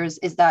couple of years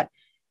is that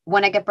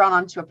when I get brought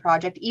onto a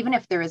project, even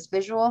if there is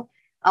visual,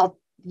 I'll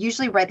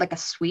usually write like a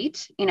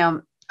suite,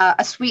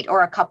 a suite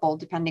or a couple,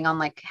 depending on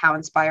like how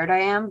inspired I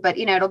am. But,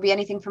 it'll be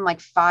anything from like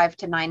 5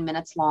 to 9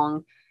 minutes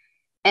long.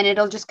 And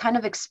it'll just kind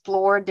of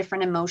explore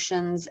different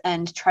emotions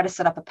and try to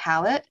set up a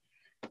palette,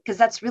 because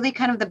that's really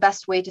kind of the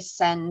best way to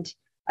send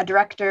a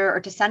director or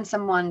to send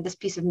someone this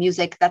piece of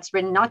music that's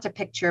written not to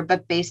picture,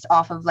 but based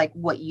off of like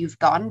what you've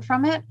gotten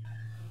from it.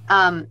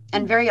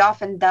 And very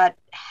often that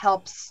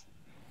helps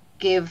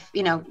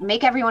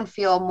make everyone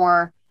feel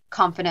more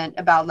confident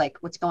about like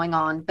what's going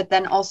on, but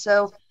then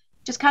also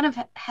just kind of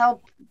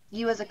help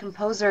you as a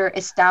composer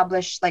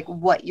establish like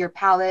what your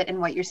palette and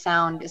what your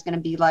sound is going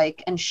to be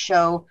like and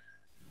show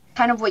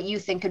kind of what you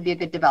think could be a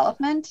good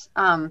development.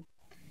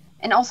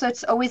 And also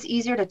it's always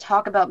easier to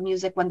talk about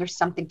music when there's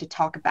something to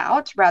talk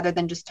about rather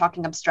than just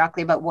talking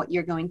abstractly about what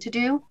you're going to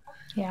do.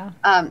 Yeah.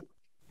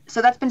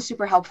 So that's been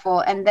super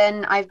helpful. And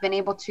then I've been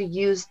able to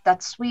use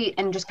that suite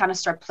and just kind of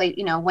start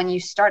when you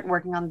start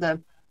working on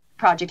the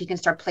project, you can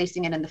start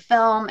placing it in the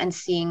film and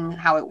seeing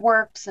how it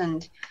works.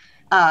 And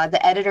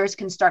the editors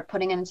can start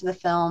putting it into the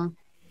film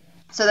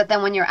so that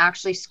then when you're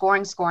actually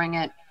scoring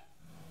it,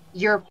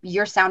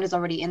 your sound is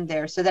already in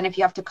there. So then if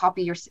you have to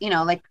copy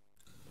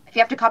if you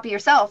have to copy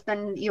yourself,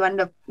 then you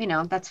end up,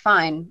 that's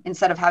fine,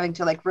 instead of having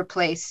to like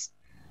replace,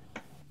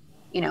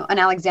 an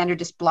Alexander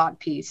Desplat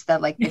piece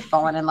that like they've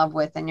fallen in love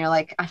with. And you're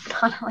like, I'm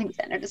not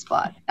Alexander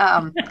Desplat.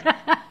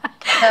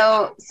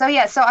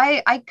 So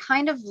I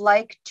kind of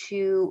like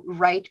to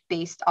write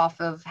based off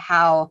of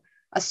how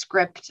a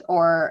script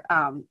or,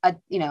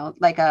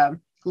 like a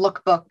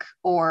lookbook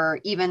or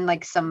even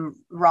like some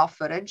raw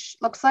footage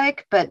looks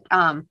like.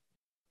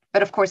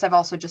 But of course, I've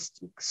also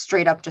just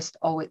straight up just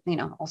always,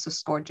 also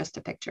scored just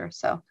a picture.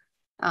 So,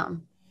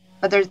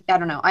 but I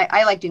don't know.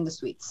 I like doing the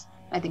suites.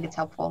 I think it's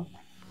helpful.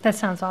 That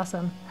sounds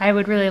awesome. I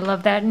would really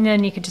love that. And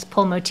then you could just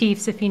pull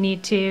motifs if you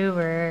need to,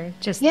 or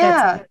just,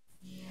 yeah,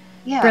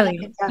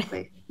 brilliant.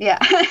 Exactly. Yeah.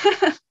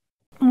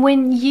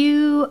 When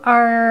you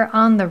are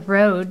on the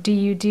road, do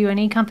you do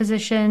any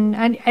composition?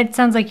 And it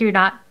sounds like you're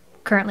not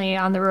currently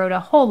on the road a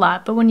whole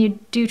lot, but when you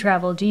do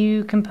travel, do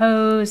you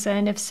compose?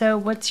 And if so,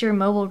 what's your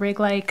mobile rig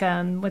like?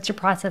 What's your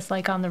process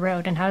like on the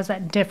road? And how does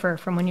that differ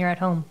from when you're at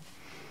home?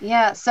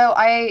 Yeah, so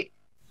I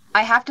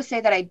have to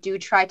say that I do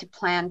try to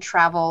plan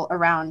travel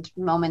around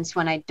moments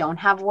when I don't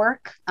have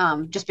work,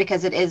 just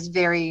because it is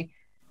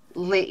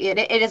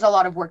it is a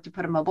lot of work to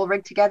put a mobile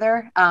rig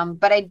together.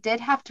 But I did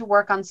have to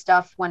work on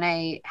stuff when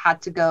I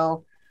had to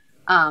go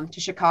to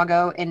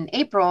Chicago in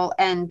April,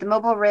 and the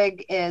mobile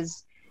rig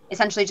is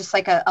essentially just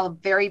like a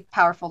very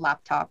powerful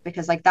laptop,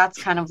 because like that's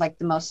kind of like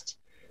the most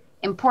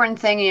important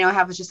thing, I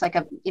have is just like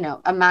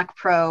a Mac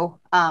Pro.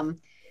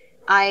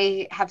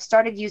 I have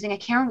started using, I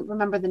can't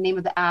remember the name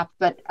of the app,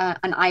 but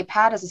an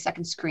iPad as a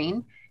second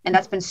screen. And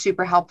that's been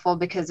super helpful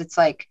because it's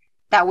like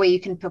That way you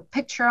can put a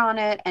picture on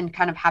it and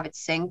kind of have it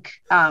sync.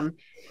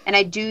 And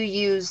I do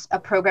use a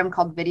program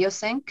called Video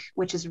Sync,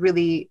 which is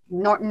really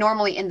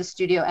normally in the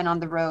studio and on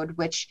the road,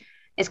 which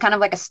is kind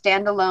of like a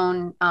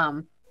standalone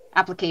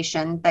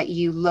application that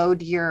you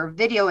load your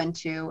video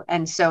into.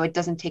 And so it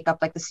doesn't take up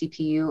like the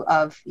CPU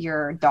of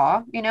your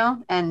DAW, you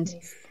know? And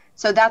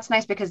so that's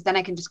nice because then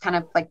I can just kind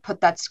of like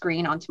put that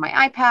screen onto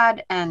my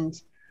iPad, and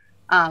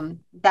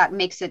that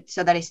makes it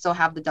so that I still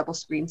have the double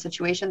screen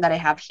situation that I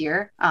have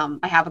here.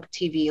 I have a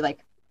TV like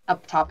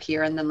up top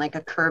here, and then like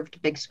a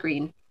curved big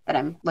screen that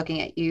I'm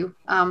looking at you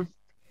on.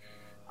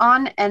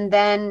 And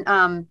then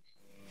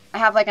I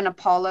have like an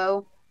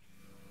Apollo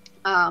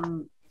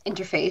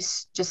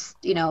interface, just,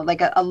 you know,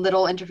 like a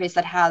little interface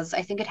that has,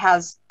 I think it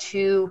has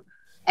 2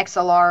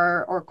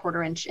 XLR or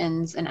 1/4 inch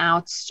ins and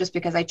outs, just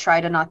because I try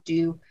to not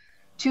do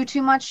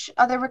too much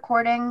other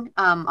recording.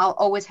 I'll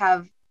always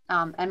have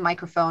a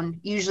microphone,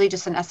 usually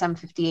just an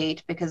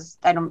SM58, because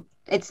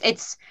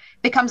it's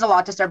becomes a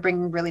lot to start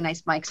bringing really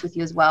nice mics with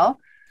you as well.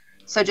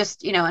 So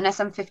just, you know, an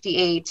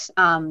SM58,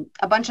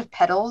 a bunch of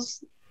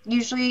pedals,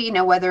 usually, you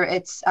know, whether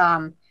it's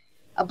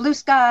a Blue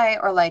Sky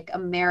or like a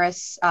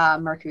Maris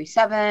Mercury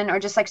 7, or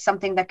just like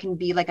something that can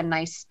be like a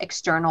nice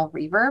external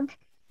reverb.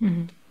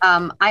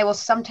 I will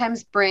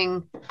sometimes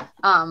bring,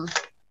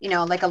 you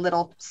know, like a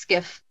little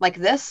skiff like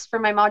this for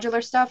my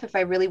modular stuff if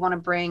I really want to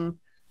bring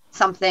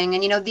something.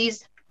 And, you know,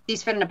 these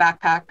fit in a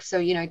backpack, so,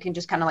 you know, you can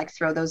just kind of like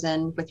throw those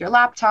in with your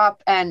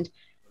laptop. And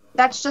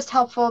that's just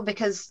helpful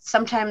because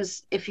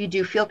sometimes if you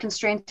do feel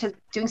constrained to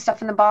doing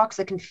stuff in the box,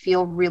 it can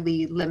feel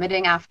really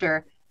limiting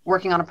after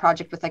working on a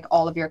project with like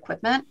all of your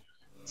equipment.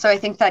 So I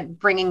think that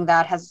bringing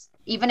that has,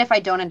 even if I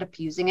don't end up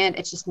using it,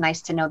 it's just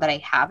nice to know that I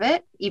have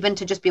it, even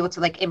to just be able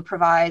to like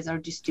improvise or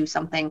just do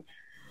something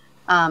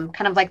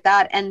kind of like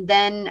that. And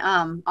then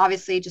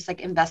obviously just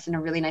like invest in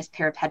a really nice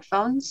pair of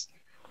headphones,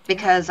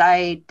 because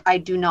I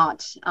do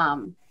not,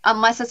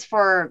 unless it's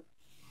for,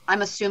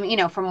 I'm assuming, you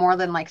know, for more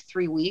than like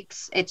 3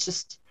 weeks, it's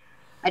just,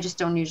 I just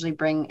don't usually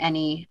bring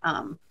any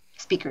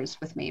speakers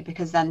with me,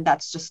 because then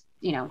that's just,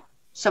 you know,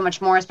 so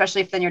much more,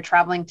 especially if then you're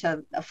traveling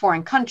to a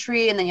foreign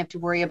country and then you have to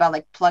worry about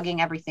like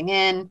plugging everything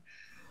in.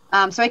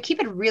 So I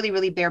keep it really,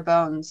 really bare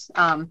bones.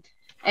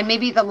 And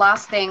maybe the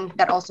last thing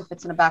that also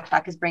fits in a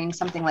backpack is bringing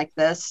something like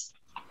this,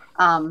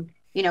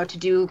 you know, to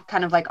do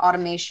kind of like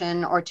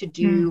automation or to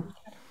do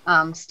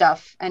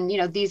stuff. And, you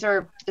know,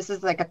 this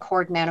is like a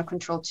Cord Nano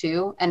Control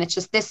 2. And it's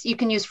just this, you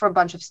can use for a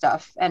bunch of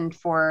stuff, and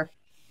for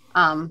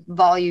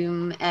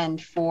volume, and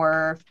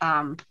for,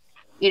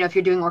 you know, if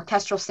you're doing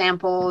orchestral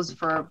samples,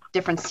 for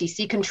different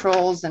CC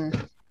controls and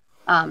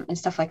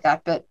stuff like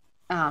that. But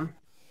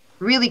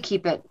really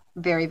keep it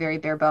very, very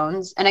bare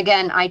bones. And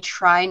again, I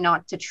try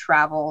not to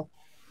travel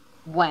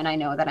when I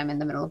know that I'm in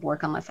the middle of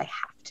work, unless I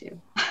have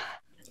to.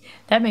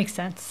 That makes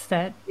sense.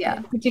 That,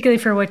 yeah, particularly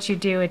for what you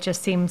do, it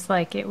just seems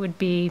like it would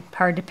be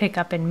hard to pick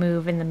up and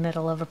move in the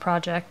middle of a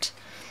project.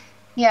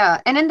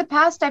 Yeah. And in the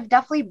past, I've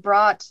definitely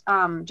brought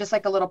just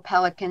like a little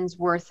Pelican's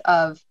worth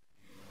of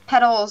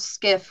pedals,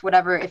 skiff,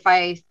 whatever. If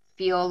I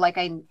feel like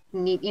I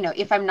need, you know,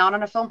 if I'm not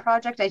on a film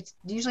project, I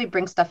usually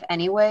bring stuff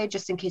anyway,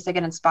 just in case I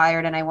get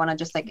inspired and I want to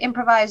just like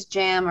improvise,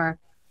 jam, or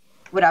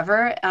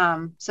whatever.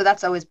 So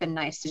that's always been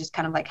nice to just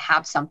kind of like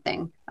have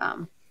something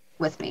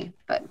with me.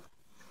 But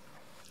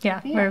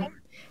yeah.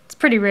 It's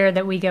pretty rare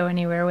that we go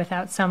anywhere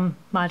without some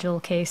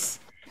module case.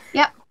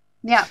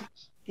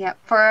 Yeah.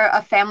 For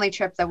a family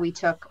trip that we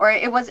took, or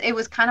it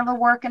was kind of a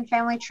work and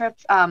family trip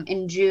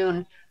in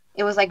June.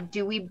 It was like,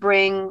 do we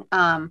bring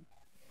a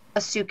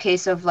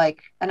suitcase of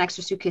like an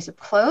extra suitcase of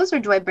clothes, or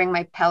do I bring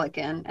my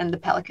Pelican and the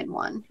Pelican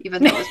one,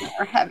 even though it was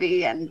more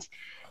heavy? And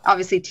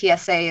obviously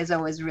TSA is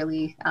always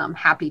really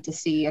happy to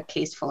see a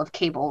case full of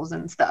cables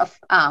and stuff.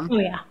 Oh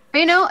yeah. But,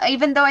 you know,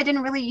 even though I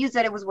didn't really use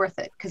it, it was worth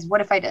it. Because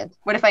what if I did?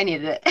 What if I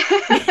needed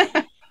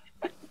it?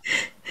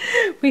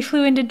 We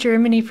flew into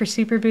Germany for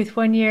Super Booth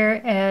one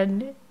year,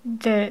 and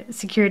the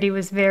security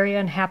was very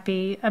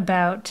unhappy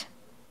about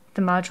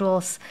the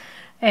modules.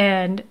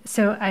 And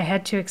so I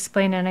had to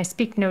explain, and I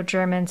speak no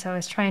German, so I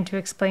was trying to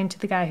explain to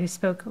the guy who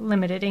spoke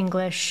limited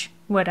English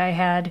what I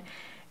had.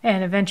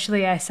 And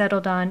eventually I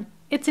settled on,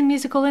 it's a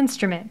musical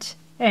instrument.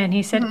 And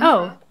he said,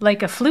 oh,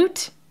 like a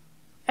flute?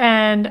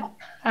 And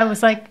I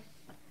was like,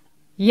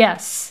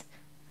 yes,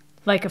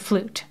 like a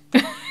flute.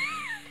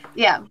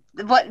 Yeah.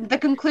 What the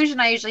conclusion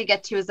I usually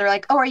get to is they're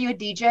like, oh, are you a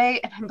DJ?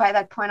 And by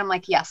that point, I'm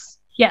like, yes.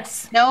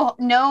 Yes. No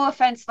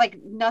offense, like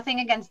nothing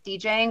against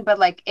DJing, but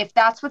like if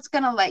that's what's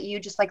going to let you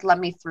just like let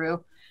me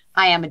through,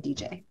 I am a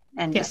DJ.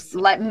 And just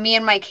let me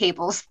and my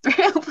cables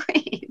through,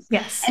 please.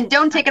 Yes. And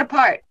don't take it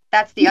apart.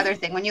 That's the other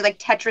thing. When you like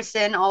Tetris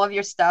in all of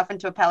your stuff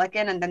into a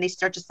Pelican and then they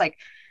start just like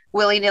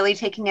willy-nilly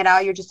taking it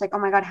out, you're just like, oh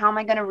my God, how am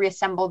I going to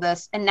reassemble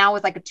this? And now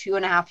with like a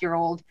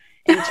 2.5-year-old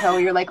in tow,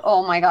 you're like,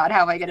 oh my God,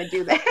 how am I going to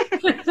do this?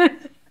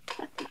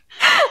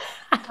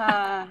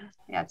 Yeah,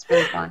 it's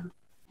really fun.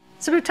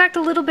 So we've talked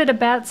a little bit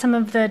about some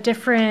of the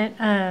different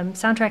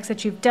soundtracks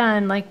that you've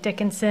done, like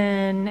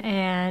Dickinson,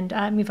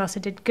 and you've also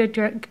did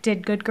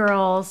Good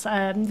Girls.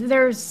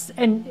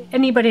 And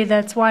anybody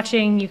that's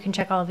watching, you can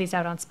check all of these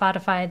out on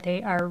Spotify.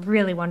 They are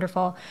really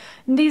wonderful.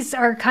 And these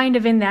are kind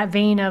of in that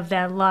vein of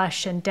that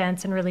lush and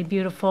dense and really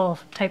beautiful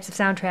types of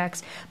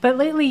soundtracks. But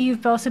lately,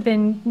 you've also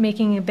been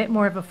making a bit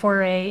more of a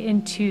foray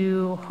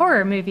into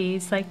horror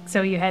movies. Like,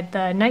 so you had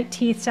the Night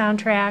Teeth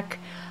soundtrack.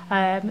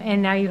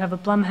 And now you have a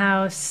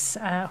Blumhouse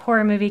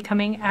horror movie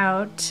coming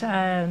out.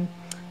 So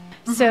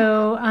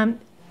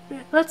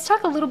let's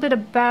talk a little bit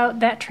about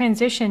that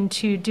transition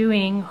to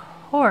doing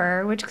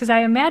horror, which, because I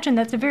imagine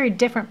that's a very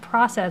different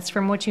process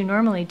from what you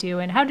normally do.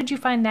 And how did you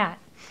find that?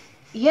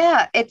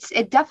 Yeah,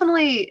 it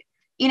definitely,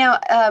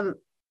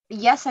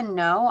 yes and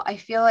no. I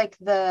feel like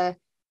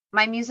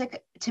my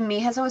music to me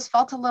has always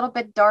felt a little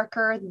bit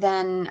darker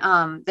than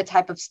the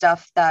type of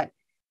stuff that,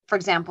 for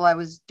example, I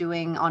was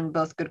doing on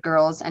both Good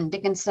Girls and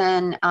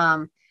Dickinson.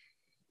 And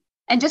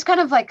just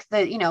kind of like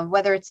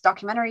whether it's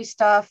documentary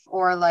stuff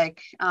or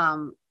like,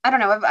 I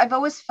don't know, I've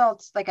always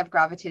felt like I've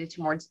gravitated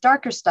towards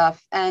darker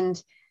stuff. And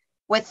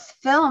with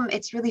film,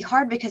 it's really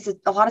hard because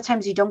a lot of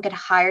times you don't get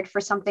hired for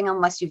something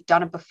unless you've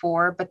done it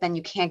before, but then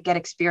you can't get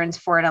experience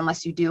for it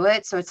unless you do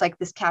it. So it's like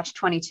this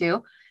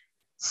catch-22.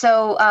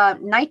 So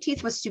Night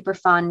Teeth was super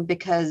fun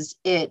because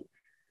it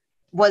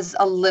was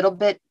a little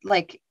bit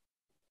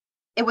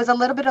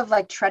of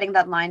like treading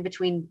that line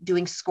between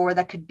doing score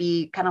that could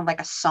be kind of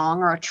like a song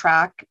or a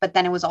track, but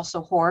then it was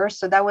also horror.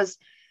 So that was,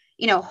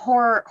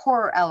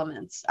 horror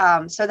elements.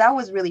 So that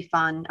was really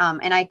fun.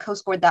 And I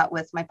co-scored that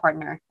with my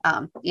partner,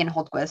 Sofia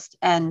Hultquist.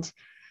 And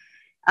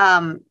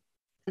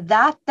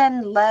that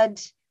then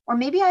led, or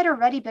maybe I'd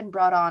already been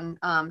brought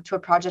on to a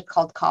project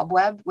called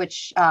Cobweb,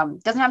 which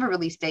doesn't have a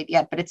release date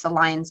yet, but it's a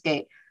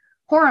Lionsgate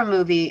horror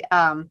movie.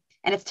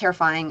 And it's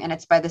terrifying. And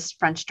it's by this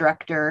French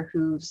director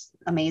who's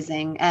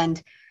amazing.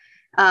 And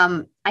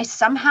I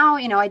somehow,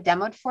 I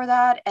demoed for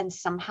that and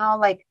somehow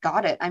like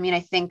got it. I mean,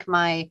 I think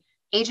my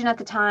agent at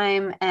the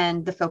time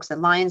and the folks at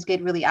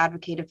Lionsgate really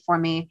advocated for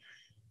me.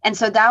 And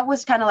so that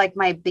was kind of like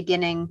my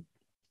beginning.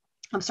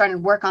 I'm starting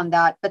to work on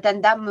that. But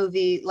then that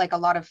movie, like a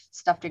lot of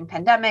stuff during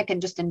pandemic and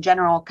just in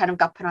general, kind of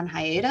got put on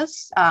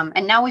hiatus.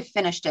 And now we've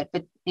finished it,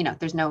 but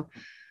there's no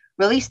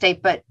release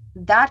date. But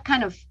that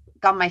kind of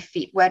got my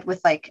feet wet with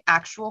like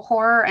actual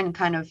horror and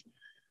kind of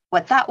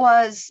what that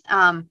was.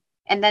 And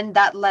then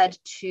that led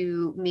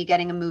to me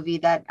getting a movie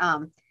that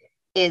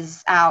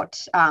is out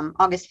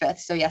August 5th.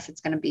 So yes, it's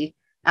going to be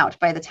out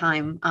by the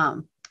time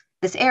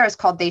this airs,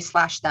 called They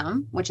Slash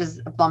Them, which is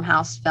a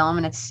Blumhouse film,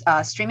 and it's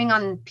streaming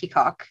on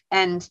Peacock.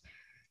 And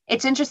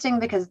it's interesting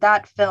because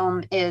that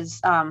film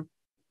is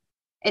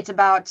it's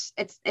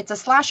a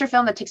slasher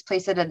film that takes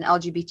place at an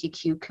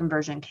LGBTQ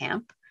conversion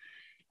camp.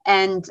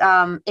 And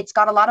it's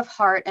got a lot of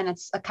heart, and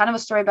it's a kind of a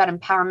story about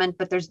empowerment,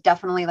 but there's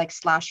definitely like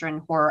slasher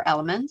and horror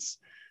elements.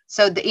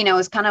 So,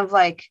 it's kind of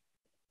like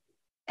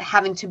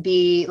having to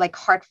be like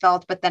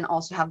heartfelt, but then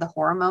also have the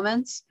horror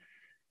moments.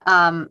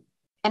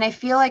 And I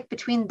feel like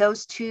between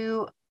those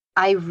two,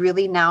 I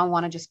really now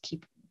want to just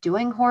keep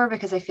doing horror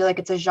because I feel like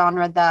it's a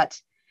genre that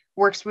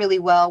works really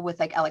well with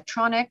like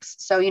electronics.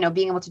 So,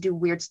 being able to do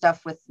weird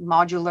stuff with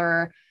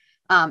modular,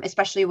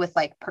 especially with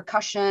like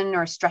percussion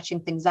or stretching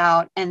things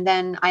out. And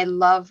then I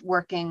love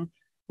working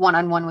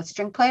one-on-one with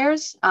string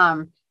players.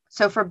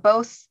 So for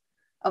both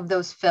of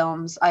those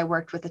films, I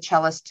worked with a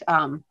cellist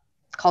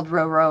called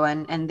Roro,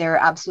 and they're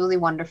absolutely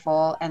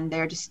wonderful. And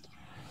they're just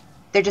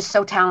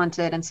so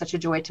talented and such a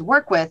joy to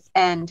work with.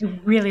 And I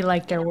really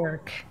like their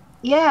work.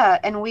 yeah,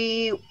 and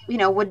we,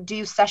 would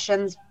do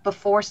sessions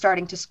before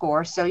starting to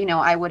score. So,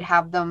 I would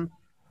have them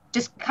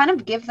just kind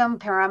of give them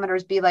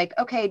parameters, be like,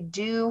 okay,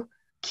 do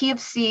key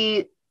of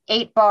C,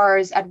 8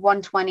 bars at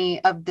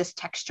 120 of this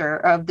texture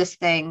of this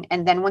thing.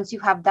 And then once you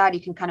have that, you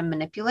can kind of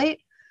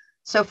manipulate.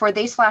 So for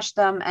They Slash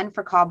Them and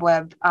for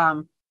Cobweb,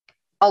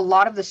 a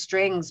lot of the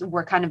strings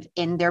were kind of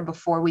in there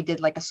before we did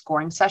like a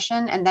scoring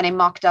session. And then I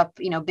mocked up,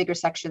 bigger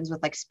sections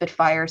with like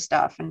Spitfire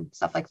stuff and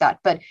stuff like that.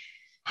 But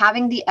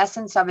having the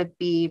essence of it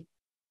be,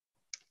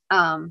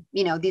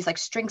 these like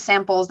string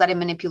samples that I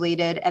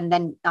manipulated, and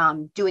then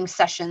doing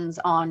sessions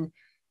on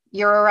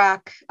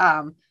Eurorack,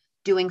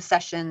 doing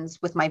sessions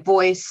with my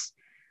voice.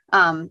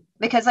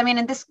 Because I mean,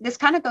 and this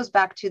kind of goes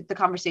back to the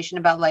conversation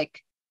about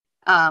like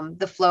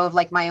the flow of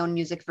like my own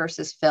music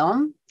versus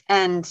film.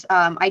 And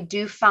I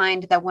do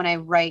find that when I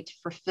write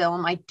for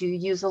film, I do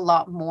use a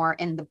lot more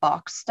in the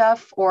box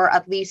stuff, or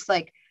at least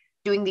like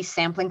doing these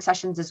sampling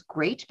sessions is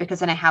great because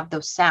then I have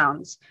those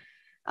sounds.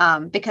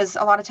 Because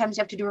a lot of times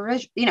you have to do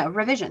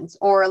revisions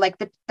or like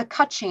the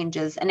cut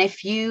changes. And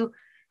if you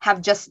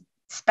have just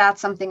spat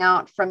something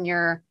out from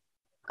your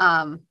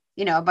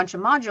a bunch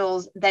of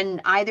modules,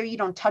 then either you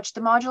don't touch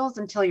the modules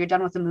until you're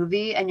done with the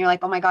movie and you're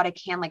like, oh my God, I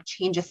can't like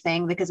change a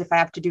thing because if I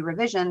have to do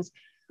revisions,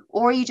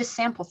 or you just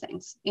sample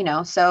things,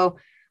 So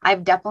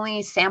I've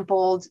definitely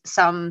sampled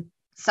some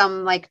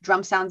like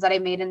drum sounds that I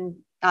made in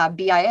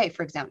BIA,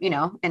 for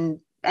example,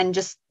 and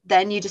just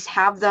then you just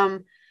have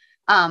them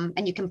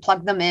And you can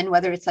plug them in,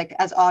 whether it's like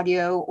as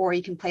audio or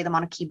you can play them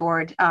on a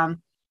keyboard.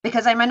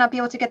 Because I might not be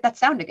able to get that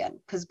sound again,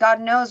 because God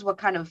knows what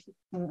kind of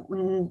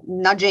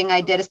nudging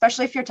I did,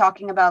 especially if you're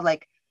talking about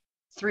like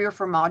 3 or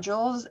 4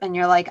 modules and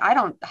you're like, I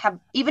don't have,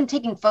 even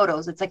taking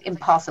photos, it's like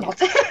impossible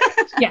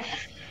to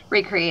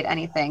recreate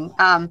anything.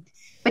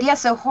 But yeah,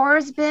 so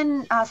horror's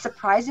been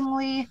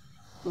surprisingly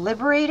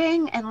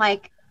liberating, and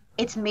like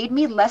it's made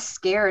me less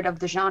scared of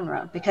the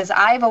genre, because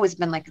I've always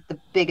been like the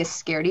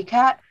biggest scaredy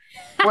cat.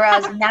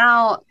 Whereas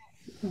now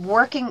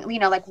working,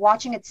 like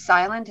watching it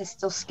silent is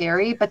still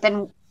scary, but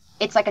then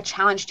it's like a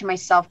challenge to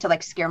myself to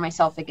like scare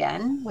myself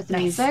again with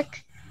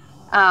music.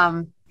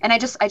 And I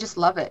just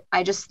love it.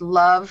 I just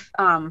love,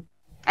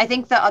 I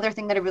think the other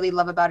thing that I really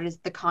love about it is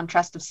the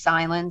contrast of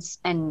silence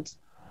and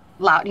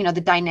loud, the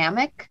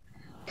dynamic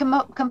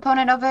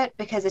component of it,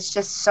 because it's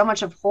just so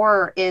much of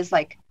horror is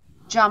like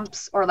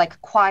jumps or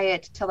like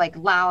quiet to like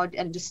loud,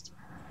 and just,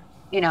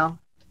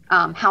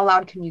 how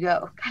loud can you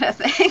go kind of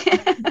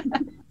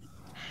thing.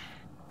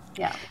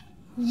 Yeah.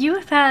 You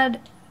have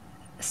had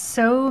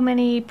so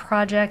many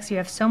projects, you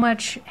have so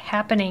much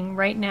happening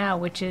right now,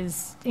 which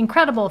is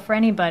incredible for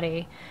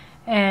anybody,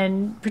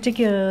 and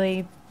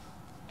particularly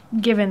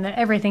given that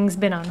everything's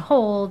been on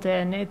hold,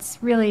 and it's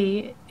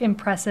really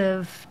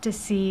impressive to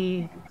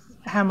see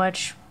how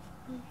much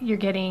you're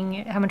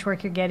getting, how much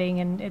work you're getting,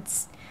 and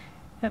it's,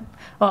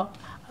 well,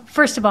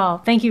 first of all,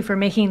 thank you for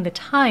making the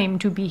time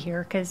to be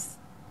here, because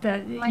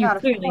you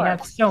clearly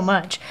have so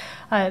much.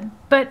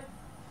 But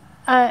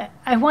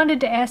I wanted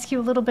to ask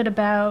you a little bit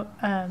about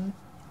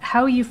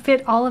how you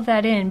fit all of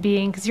that in,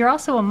 because you're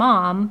also a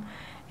mom,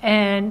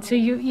 and so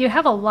you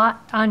have a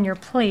lot on your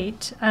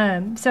plate.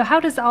 So how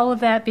does all of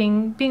that,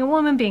 being a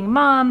woman, being a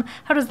mom,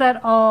 how does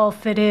that all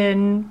fit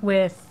in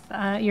with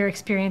your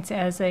experience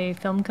as a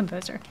film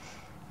composer?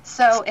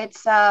 So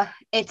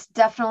it's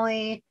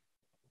definitely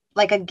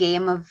like a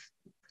game of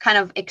kind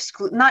of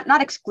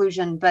not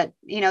exclusion, but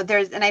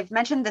and I've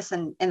mentioned this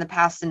in the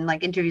past in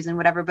like interviews and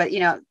whatever, but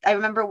I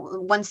remember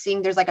once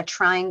seeing there's like a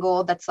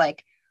triangle that's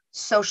like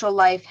social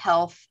life,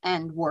 health,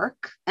 and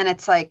work, and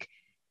it's like,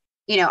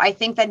 I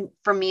think that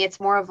for me it's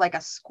more of like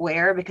a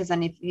square, because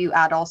then if you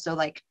add also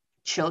like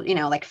children,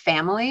 like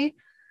family,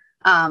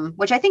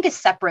 which I think is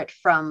separate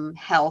from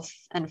health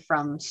and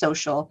from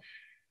social,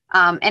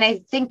 and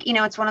I think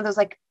it's one of those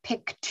like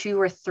pick 2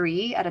 or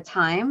 3 at a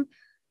time.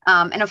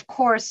 And of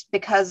course,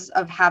 because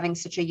of having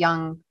such a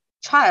young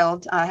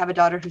child, I have a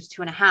daughter who's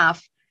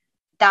 2.5,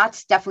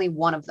 that's definitely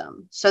one of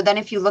them. So then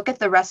if you look at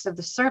the rest of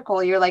the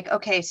circle, you're like,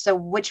 okay, so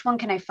which one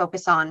can I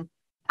focus on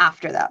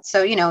after that?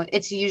 So,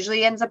 it's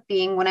usually ends up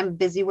being, when I'm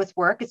busy with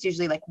work, it's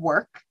usually like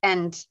work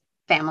and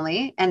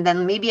family. And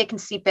then maybe I can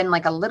seep in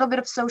like a little bit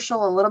of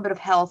social, a little bit of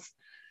health.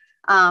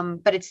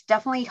 But it's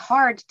definitely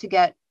hard to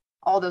get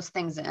all those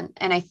things in.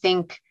 And I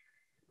think,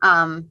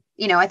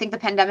 I think the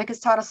pandemic has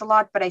taught us a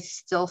lot, but I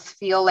still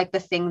feel like the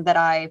thing that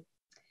I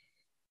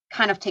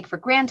kind of take for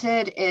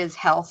granted is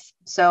health.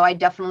 So I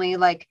definitely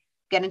like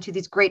get into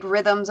these great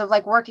rhythms of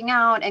like working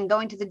out and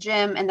going to the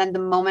gym. And then the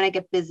moment I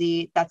get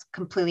busy, that's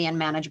completely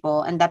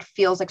unmanageable. And that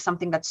feels like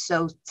something that's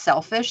so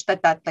selfish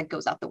that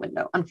goes out the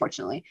window,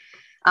 unfortunately.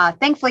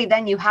 Thankfully,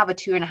 then you have a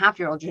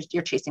 2.5-year-old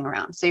you're chasing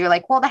around. So you're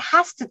like, well, that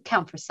has to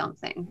count for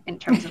something in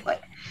terms of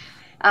like,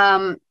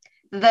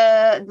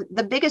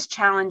 the biggest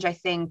challenge, I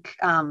think,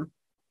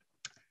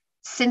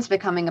 since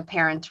becoming a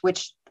parent,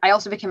 which I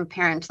also became a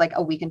parent like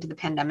a week into the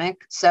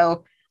pandemic.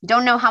 So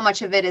don't know how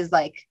much of it is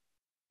like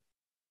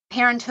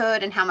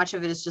parenthood and how much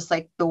of it is just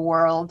like the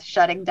world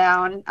shutting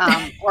down,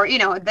 or,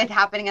 that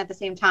happening at the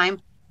same time.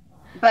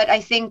 But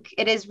I think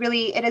it is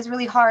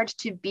really hard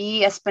to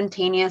be as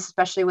spontaneous,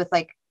 especially with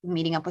like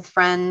meeting up with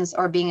friends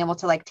or being able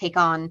to like take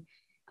on,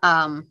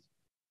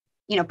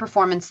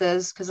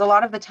 performances, because a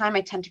lot of the time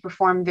I tend to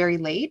perform very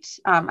late.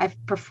 I've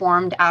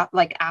performed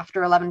like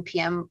after 11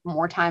 p.m.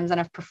 more times than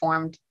I've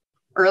performed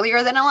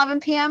earlier than 11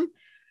 p.m.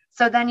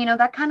 So then,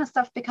 that kind of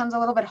stuff becomes a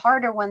little bit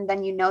harder when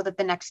then that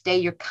the next day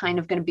you're kind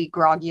of going to be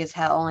groggy as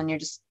hell, and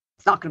it's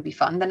not going to be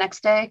fun the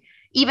next day,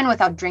 even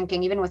without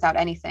drinking, even without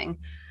anything.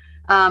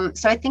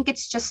 So I think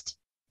it's just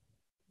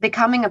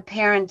becoming a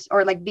parent,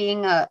 or like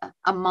being a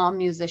mom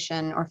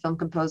musician or film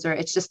composer.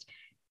 It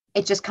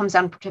just comes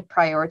down to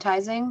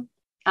prioritizing.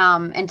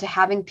 And to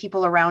having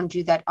people around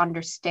you that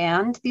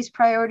understand these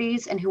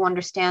priorities, and who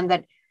understand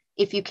that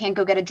if you can't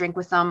go get a drink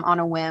with them on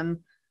a whim,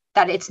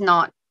 that it's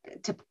not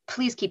to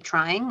please keep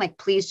trying. Like,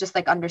 please just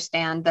like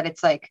understand that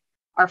it's like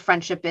our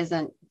friendship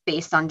isn't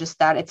based on just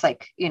that. It's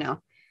like,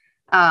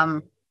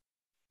 but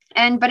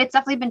it's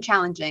definitely been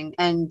challenging,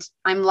 and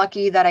I'm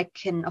lucky that I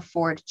can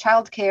afford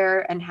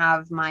childcare and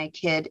have my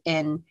kid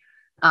in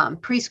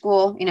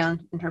preschool,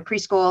 in her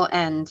preschool,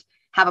 and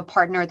have a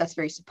partner that's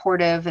very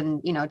supportive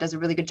and, does a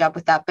really good job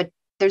with that. But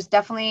there's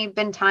definitely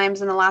been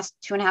times in the last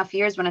 2.5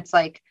 years when it's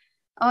like,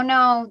 oh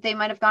no, they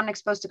might've gotten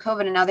exposed to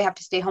COVID and now they have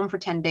to stay home for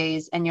 10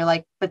 days. And you're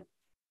like, but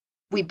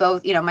we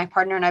both, my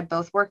partner and I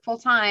both work full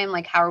time.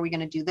 Like, how are we going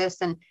to do this?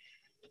 And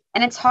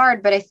it's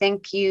hard, but I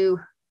think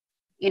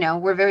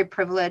we're very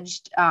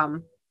privileged,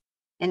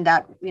 in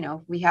that,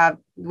 we have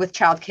with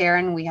childcare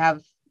and we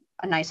have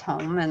a nice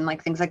home and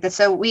like things like that.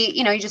 So we,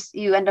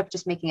 you end up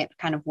just making it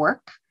kind of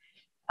work.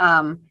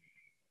 And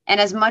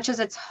as much as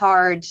it's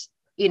hard,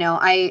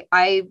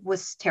 I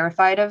was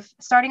terrified of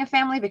starting a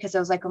family because I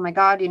was like, oh my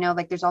God,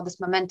 like there's all this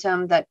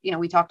momentum that,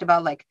 we talked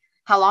about, like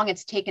how long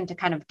it's taken to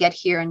kind of get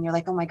here. And you're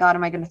like, oh my God,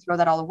 am I going to throw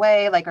that all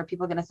away? Like, are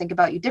people going to think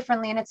about you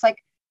differently? And it's like,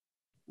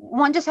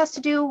 one just has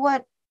to do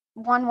what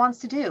one wants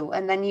to do.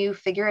 And then you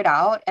figure it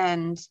out.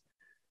 And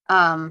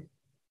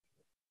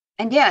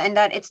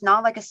that it's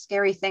not like a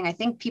scary thing. I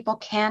think people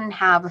can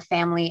have a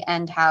family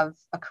and have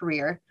a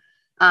career,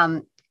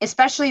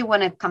 especially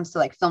when it comes to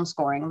like film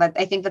scoring. But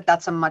I think that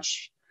that's a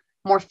much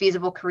more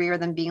feasible career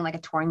than being like a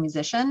touring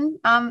musician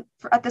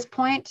at this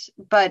point.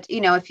 But,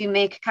 if you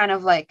make kind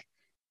of like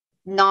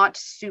not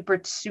super,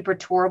 super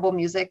tourable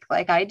music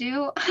like I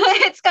do,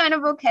 it's kind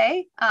of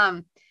okay.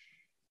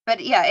 But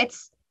yeah,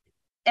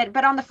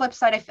 but on the flip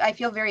side, I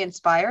feel very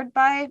inspired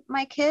by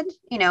my kid,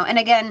 and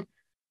again,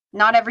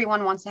 not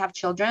everyone wants to have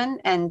children,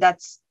 and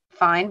that's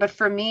fine. But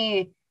for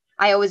me,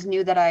 I always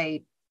knew that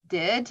I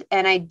did.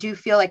 And I do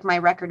feel like my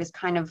record is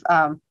kind of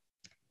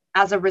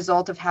as a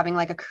result of having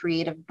like a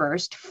creative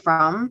burst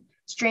from,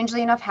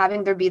 strangely enough,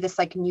 having there be this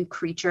like new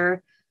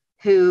creature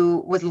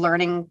who was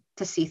learning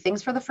to see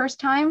things for the first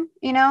time,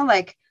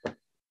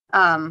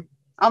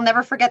 I'll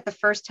never forget the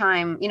first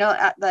time,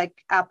 like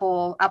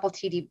Apple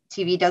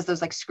TV does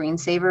those like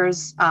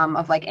screensavers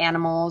of like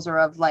animals or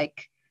of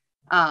like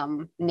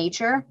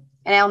nature.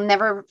 And I'll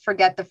never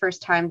forget the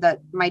first time that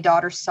my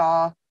daughter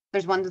saw,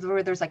 there's one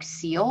where there's like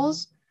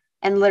seals,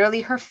 and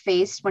literally her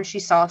face when she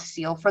saw a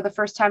seal for the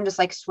first time, just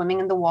like swimming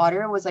in the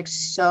water, was like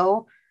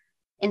so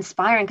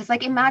inspiring. Cause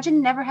like,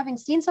 imagine never having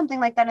seen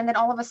something like that. And then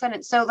all of a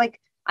sudden, so like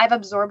I've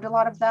absorbed a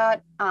lot of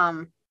that.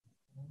 And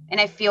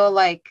I feel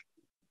like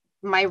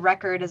my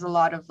record is a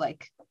lot of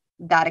like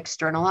that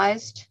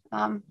externalized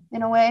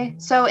in a way.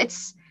 So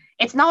it's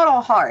not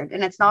all hard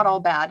and it's not all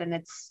bad, and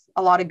it's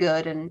a lot of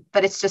good,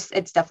 but it's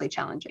definitely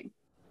challenging.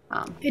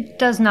 It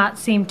does not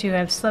seem to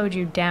have slowed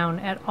you down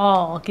at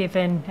all,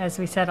 given, as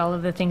we said, all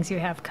of the things you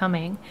have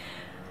coming.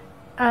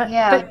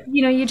 But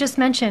you just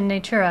mentioned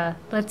Natura.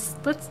 Let's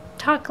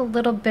talk a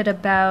little bit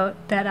about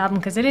that album,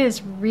 because it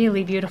is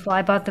really beautiful.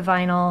 I bought the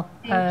vinyl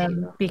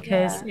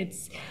because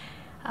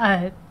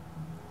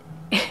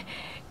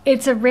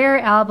it's a rare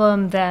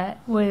album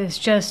that was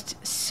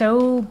just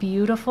so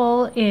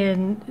beautiful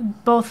in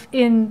both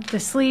in the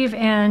sleeve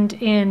and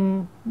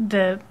in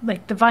the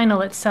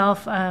vinyl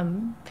itself.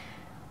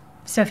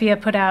 Sophia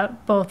put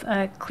out both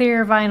a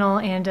clear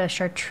vinyl and a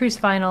chartreuse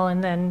vinyl,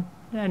 and then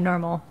a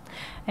normal.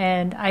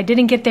 And I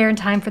didn't get there in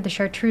time for the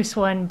chartreuse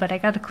one, but I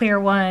got a clear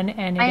one.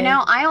 And I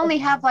know I only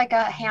have like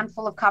a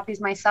handful of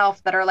copies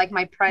myself that are like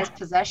my prized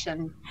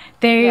possession.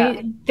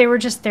 They're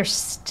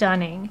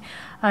stunning.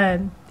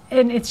 And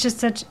it's just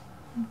such,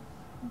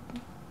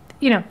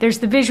 there's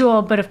the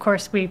visual, but of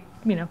course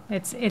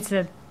it's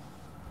a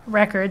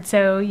record,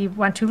 so you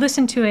want to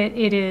listen to it.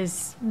 It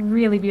is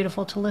really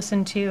beautiful to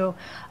listen to.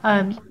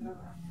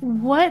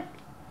 What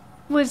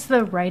was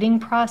the writing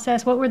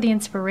process? What were the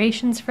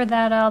inspirations for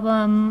that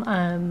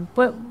album?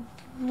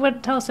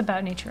 What tell us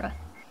about Natura?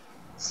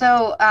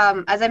 So,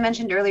 as I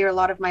mentioned earlier, a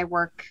lot of my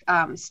work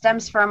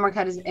stems from or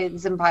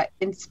is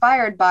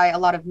inspired by a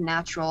lot of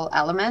natural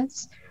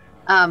elements.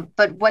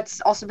 But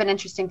what's also been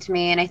interesting to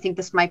me, and I think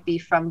this might be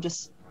from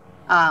just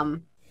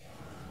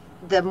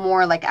the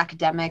more like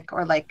academic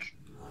or like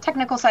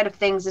technical side of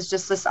things, is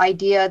just this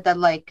idea that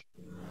like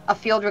a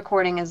field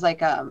recording is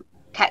like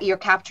you're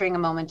capturing a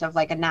moment of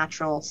like a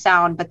natural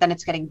sound, but then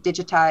it's getting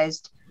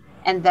digitized,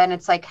 and then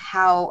it's like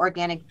how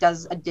organic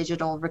does a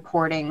digital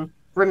recording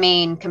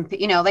remain?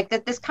 Like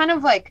that. This kind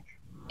of like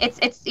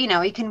it's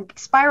you can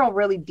spiral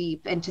really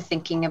deep into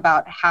thinking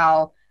about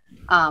how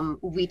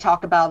we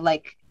talk about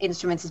like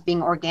instruments as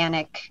being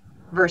organic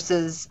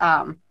versus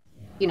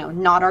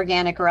not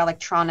organic or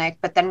electronic.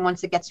 But then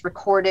once it gets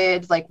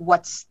recorded, like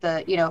what's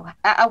the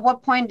at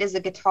what point is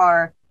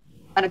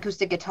an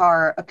acoustic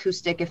guitar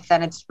acoustic if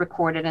then it's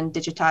recorded and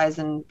digitized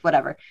and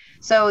whatever.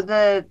 So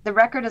the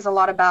record is a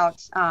lot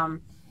about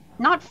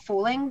not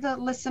fooling the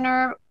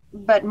listener,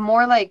 but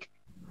more like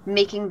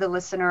making the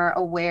listener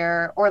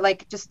aware, or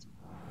like just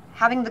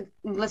having the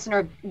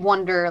listener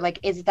wonder, like,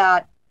 is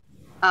that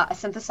a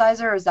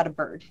synthesizer, or is that a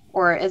bird,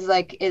 or is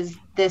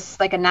this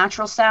like a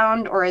natural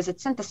sound, or is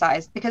it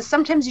synthesized? Because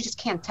sometimes you just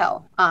can't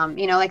tell.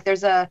 Like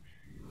there's a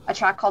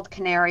track called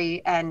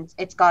Canary, and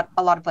it's got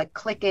a lot of like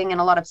clicking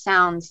and a lot of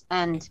sounds,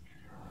 and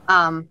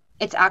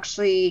it's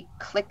actually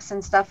clicks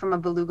and stuff from a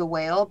beluga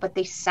whale, but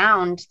they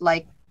sound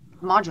like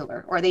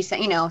modular, or they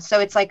say,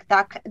 so it's like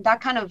that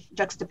kind of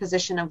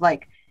juxtaposition of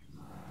like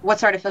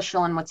what's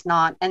artificial and what's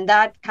not. And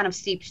that kind of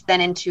seeps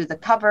then into the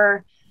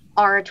cover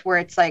art, where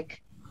it's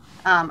like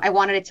I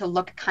wanted it to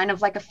look kind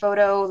of like a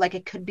photo, like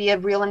it could be a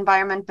real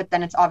environment, but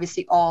then it's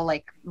obviously all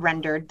like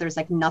rendered. There's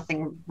like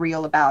nothing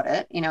real about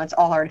it. It's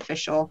all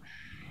artificial.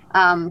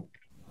 And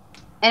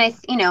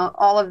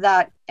all of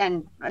that.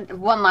 And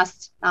one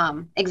last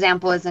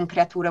example is in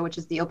Creatura, which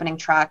is the opening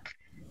track.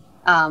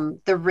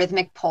 The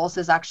rhythmic pulse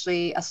is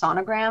actually a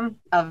sonogram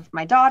of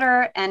my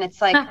daughter, and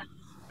it's like, Huh.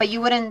 but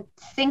you wouldn't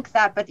think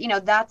that, but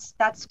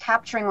that's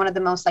capturing one of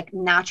the most like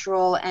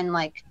natural and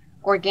like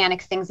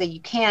organic things that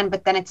you can,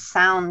 but then it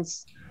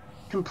sounds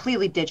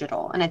completely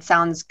digital and it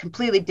sounds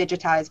completely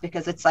digitized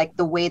because it's like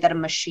the way that a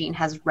machine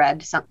has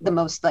read the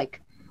most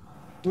like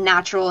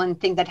natural and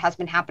thing that has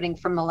been happening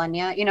for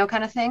millennia,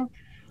 kind of thing.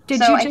 Did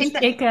So you I think just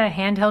that, take a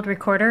handheld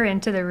recorder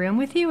into the room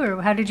with you,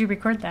 or how did you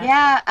record that?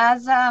 yeah,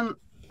 as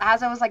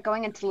I was like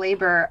going into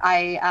labor,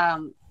 I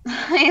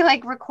I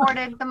like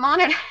recorded the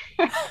monitor.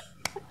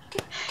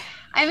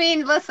 I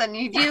mean, listen,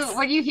 you do Yes.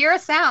 when you hear a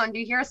sound,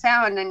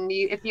 and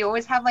if you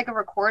always have like a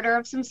recorder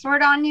of some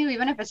sort on you,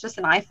 even if it's just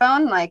an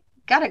iPhone, like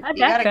How'd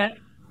you that gotta, go?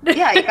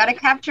 yeah, you gotta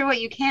capture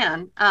what you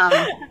can.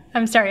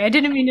 I'm sorry, I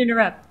didn't mean to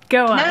interrupt.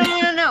 Go No, on. no, no,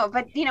 no, no.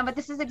 But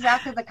this is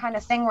exactly the kind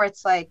of thing where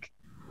it's like,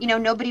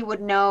 nobody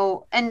would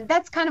know, and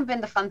that's kind of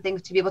been the fun thing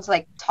to be able to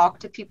like talk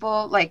to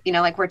people, like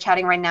like we're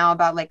chatting right now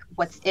about like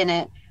what's in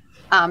it.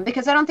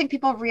 Because I don't think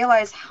people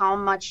realize how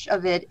much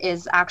of it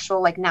is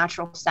actual like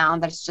natural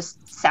sound that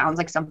just sounds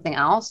like something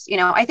else.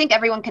 I think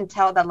everyone can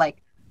tell that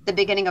like the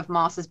beginning of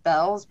Moss is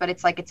bells, but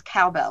it's like it's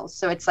cowbells.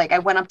 So it's like I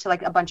went up to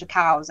like a bunch of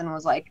cows and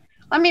was like,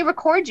 let me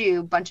record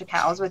you, bunch of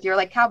cows, with your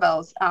like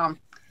cowbells.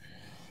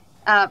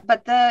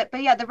 But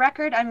yeah, the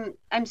record,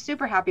 I'm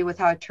super happy with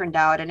how it turned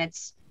out, and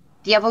it's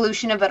the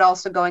evolution of it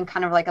also going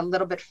kind of like a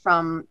little bit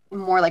from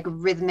more like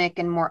rhythmic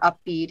and more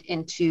upbeat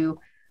into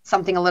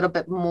something a little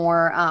bit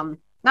more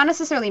not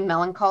necessarily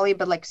melancholy,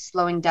 but like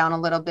slowing down a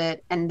little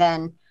bit. And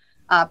then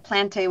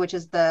Plante, which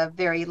is the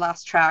very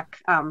last track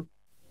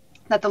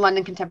that the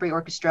London Contemporary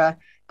Orchestra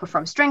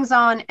performed strings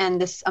on,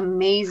 and this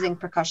amazing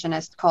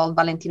percussionist called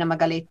Valentina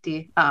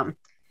Magaletti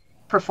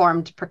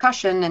performed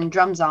percussion and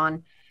drums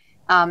on,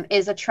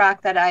 is a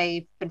track that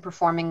I've been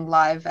performing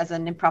live as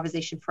an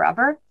improvisation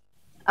forever.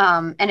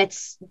 And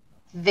it's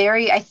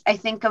I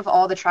think of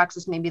all the tracks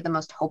as maybe the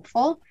most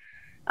hopeful.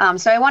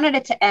 So I wanted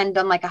it to end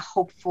on like a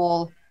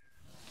hopeful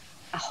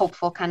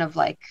kind of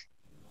like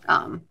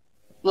um,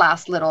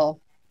 last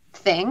little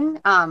thing.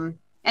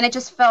 And it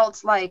just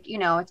felt like,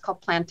 it's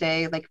called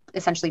plante, like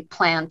essentially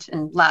plant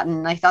in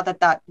Latin. I thought that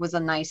that was a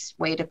nice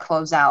way to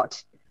close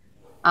out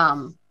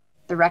um,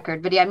 the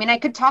record. But yeah, I mean, I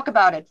could talk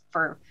about it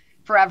for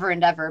forever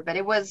and ever, but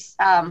it was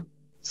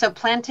so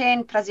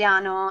plantain,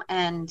 Praziano,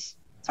 and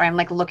sorry, I'm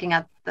like looking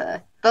at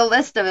the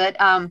list of it.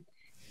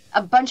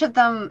 A bunch of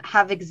them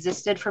have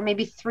existed for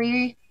maybe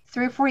three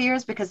or 4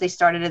 years because they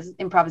started as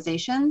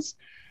improvisations.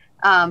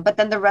 But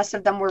then the rest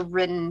of them were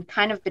written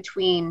kind of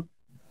between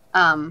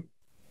um,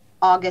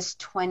 August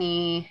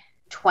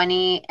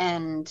 2020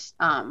 and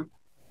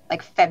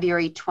like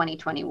February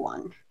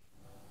 2021,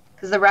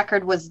 because the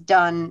record was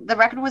done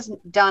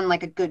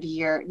like a good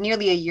year,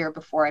 nearly a year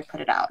before I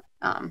put it out,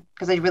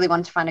 because I really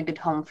wanted to find a good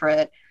home for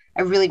it.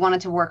 I really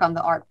wanted to work on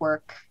the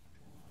artwork,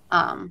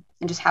 and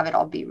just have it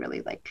all be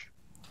really like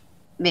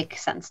make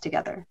sense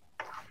together.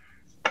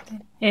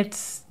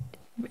 It's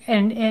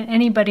and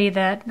anybody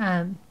that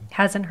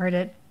hasn't heard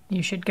it,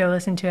 you should go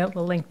listen to it.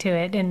 We'll link to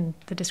it in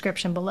the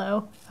description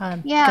below. Go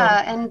to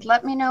Yeah, and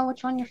let me know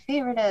which one your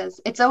favorite is.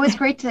 It's always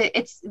great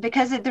it's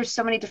because there's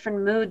so many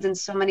different moods and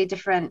so many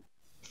different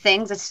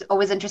things. It's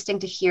always interesting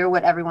to hear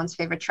what everyone's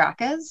favorite track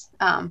is.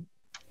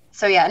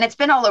 So yeah, and it's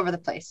been all over the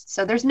place.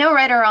 So there's no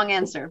right or wrong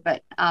answer,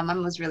 but I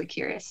was really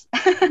curious.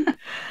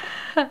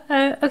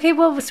 Okay,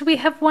 well, so we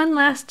have one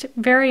last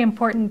very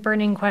important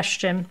burning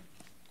question.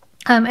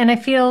 And I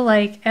feel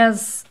like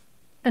as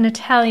an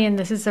Italian,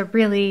 this is a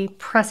really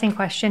pressing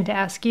question to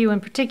ask you in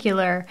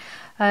particular.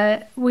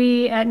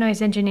 We at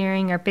Noise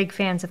Engineering are big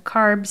fans of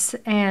carbs,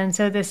 and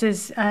so this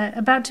is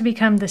about to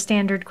become the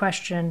standard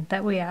question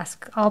that we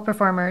ask all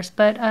performers.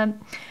 But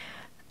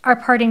our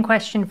parting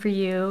question for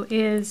you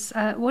is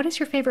what is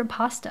your favorite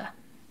pasta?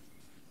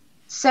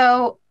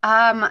 So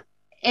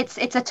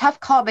it's a tough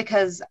call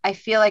because I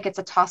feel like it's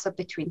a toss up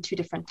between two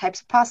different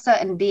types of pasta,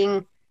 and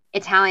being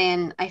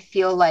Italian, I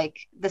feel like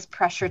this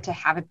pressure to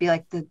have it be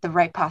like the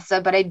right pasta.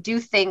 But I do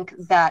think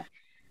that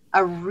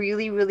a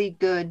really, really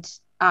good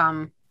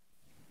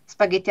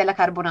spaghetti alla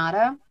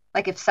carbonara,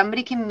 like if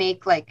somebody can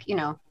make like,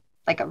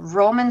 like a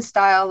Roman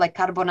style, like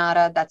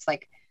carbonara, that's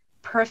like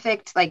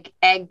perfect, like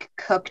egg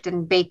cooked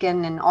and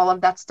bacon and all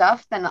of that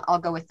stuff, then I'll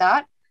go with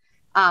that.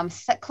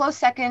 Close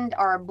second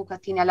are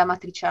bucatini alla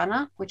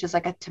matriciana, which is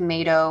like a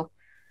tomato,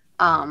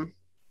 um,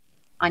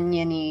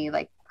 oniony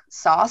like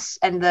sauce,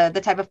 and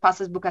the type of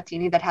pasta is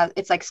bucatini that has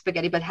it's like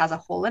spaghetti but has a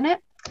hole in it.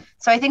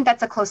 So I think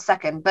that's a close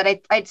second.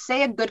 But I'd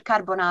say a good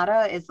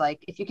carbonara is like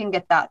if you can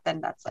get that,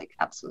 then that's like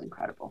absolutely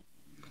incredible.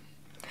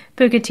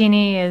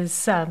 Bucatini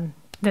is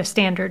the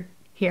standard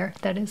here.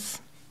 That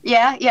is.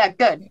 Yeah, yeah,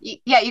 good.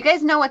 Yeah, you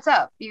guys know what's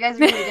up. You guys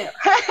really do.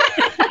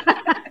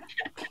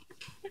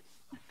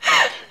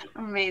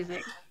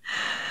 Amazing.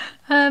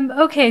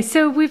 Okay,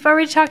 so we've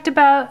already talked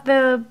about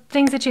the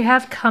things that you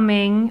have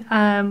coming.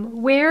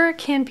 Where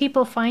can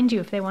people find you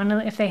if they want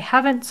to, if they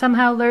haven't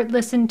somehow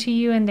listened to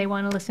you and they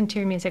want to listen to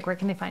your music? Where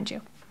can they find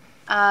you?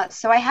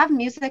 So I have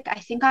music, I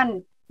think,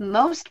 on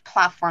most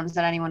platforms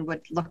that anyone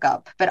would look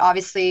up, but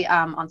obviously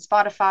on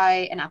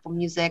Spotify and Apple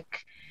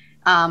Music.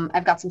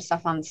 I've got some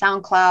stuff on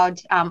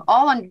SoundCloud,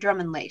 all on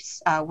Drum and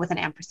Lace with an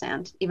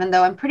ampersand, even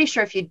though I'm pretty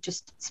sure if you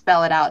just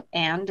spell it out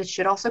and it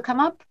should also come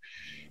up.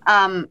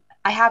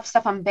 I have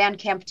stuff on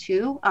Bandcamp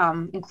too,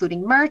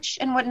 including merch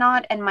and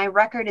whatnot. And my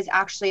record is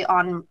actually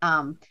on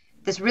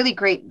this really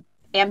great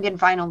ambient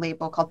vinyl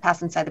label called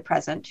Pass Inside the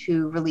Present,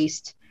 who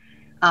released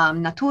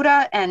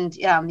Natura. And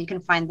you can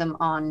find them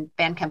on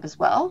Bandcamp as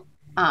well,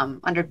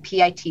 under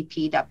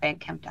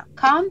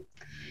pitp.bandcamp.com.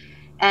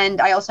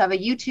 And I also have a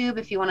YouTube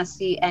if you want to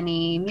see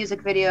any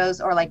music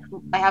videos, or like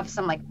I have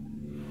some like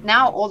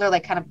now older,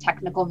 like kind of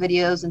technical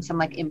videos and some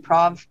like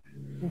improv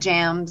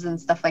jams and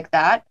stuff like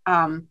that.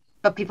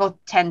 But people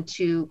tend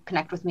to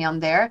connect with me on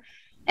there.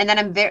 And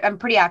then I'm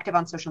pretty active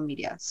on social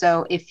media.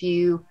 So if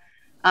you,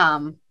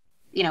 want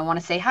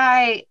to say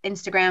hi,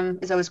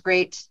 Instagram is always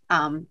great,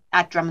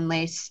 at Drum and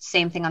Lace.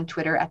 Same thing on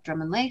Twitter at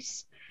Drum and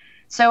Lace.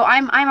 So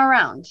I'm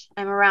around.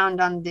 I'm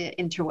around on the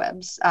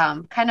interwebs,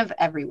 kind of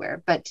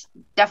everywhere, but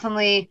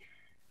definitely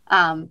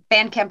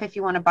Bandcamp if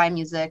you want to buy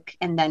music,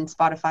 and then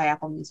Spotify,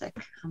 Apple Music,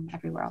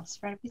 everywhere else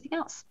for everything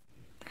else.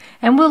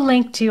 And we'll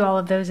link to all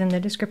of those in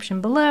the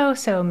description below,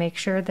 so make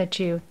sure that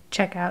you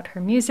check out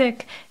her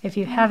music if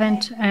you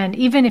haven't, and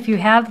even if you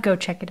have, go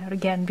check it out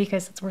again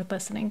because it's worth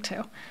listening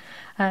to.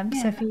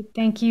 Sophie,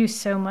 thank you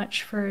so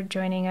much for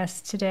joining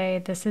us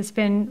today. This has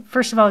been,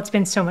 first of all, it's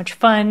been so much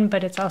fun,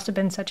 but it's also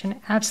been such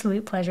an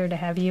absolute pleasure to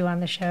have you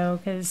on the show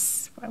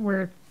because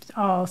we're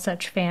all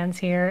such fans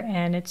here,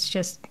 and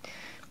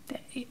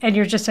and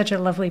you're just such a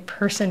lovely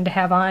person to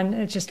have on.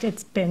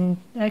 It's been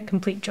a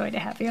complete joy to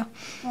have you.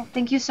 Well,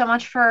 thank you so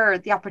much for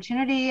the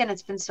opportunity, and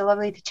it's been so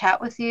lovely to chat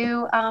with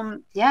you.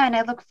 And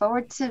I look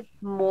forward to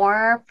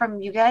more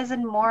from you guys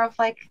and more of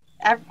like,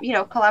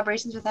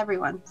 collaborations with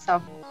everyone.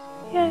 So.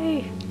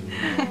 Yay!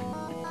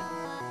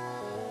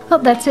 Well,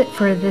 that's it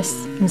for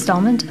this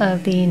installment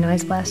of the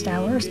Noiseblast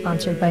Hour,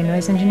 sponsored by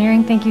Noise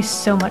Engineering. Thank you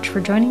so much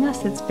for joining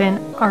us. It's been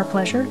our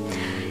pleasure.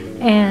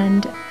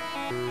 And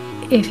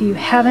if you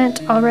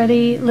haven't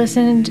already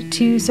listened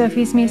to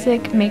Sophie's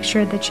music, make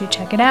sure that you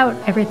check it out.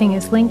 Everything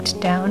is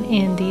linked down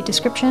in the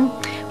description.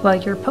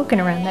 While you're poking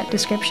around that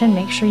description,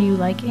 make sure you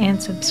like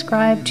and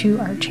subscribe to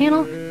our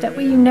channel. That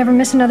way you never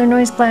miss another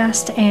Noise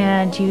Blast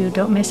and you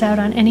don't miss out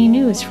on any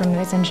news from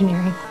Noise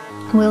Engineering.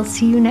 We'll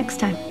see you next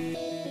time.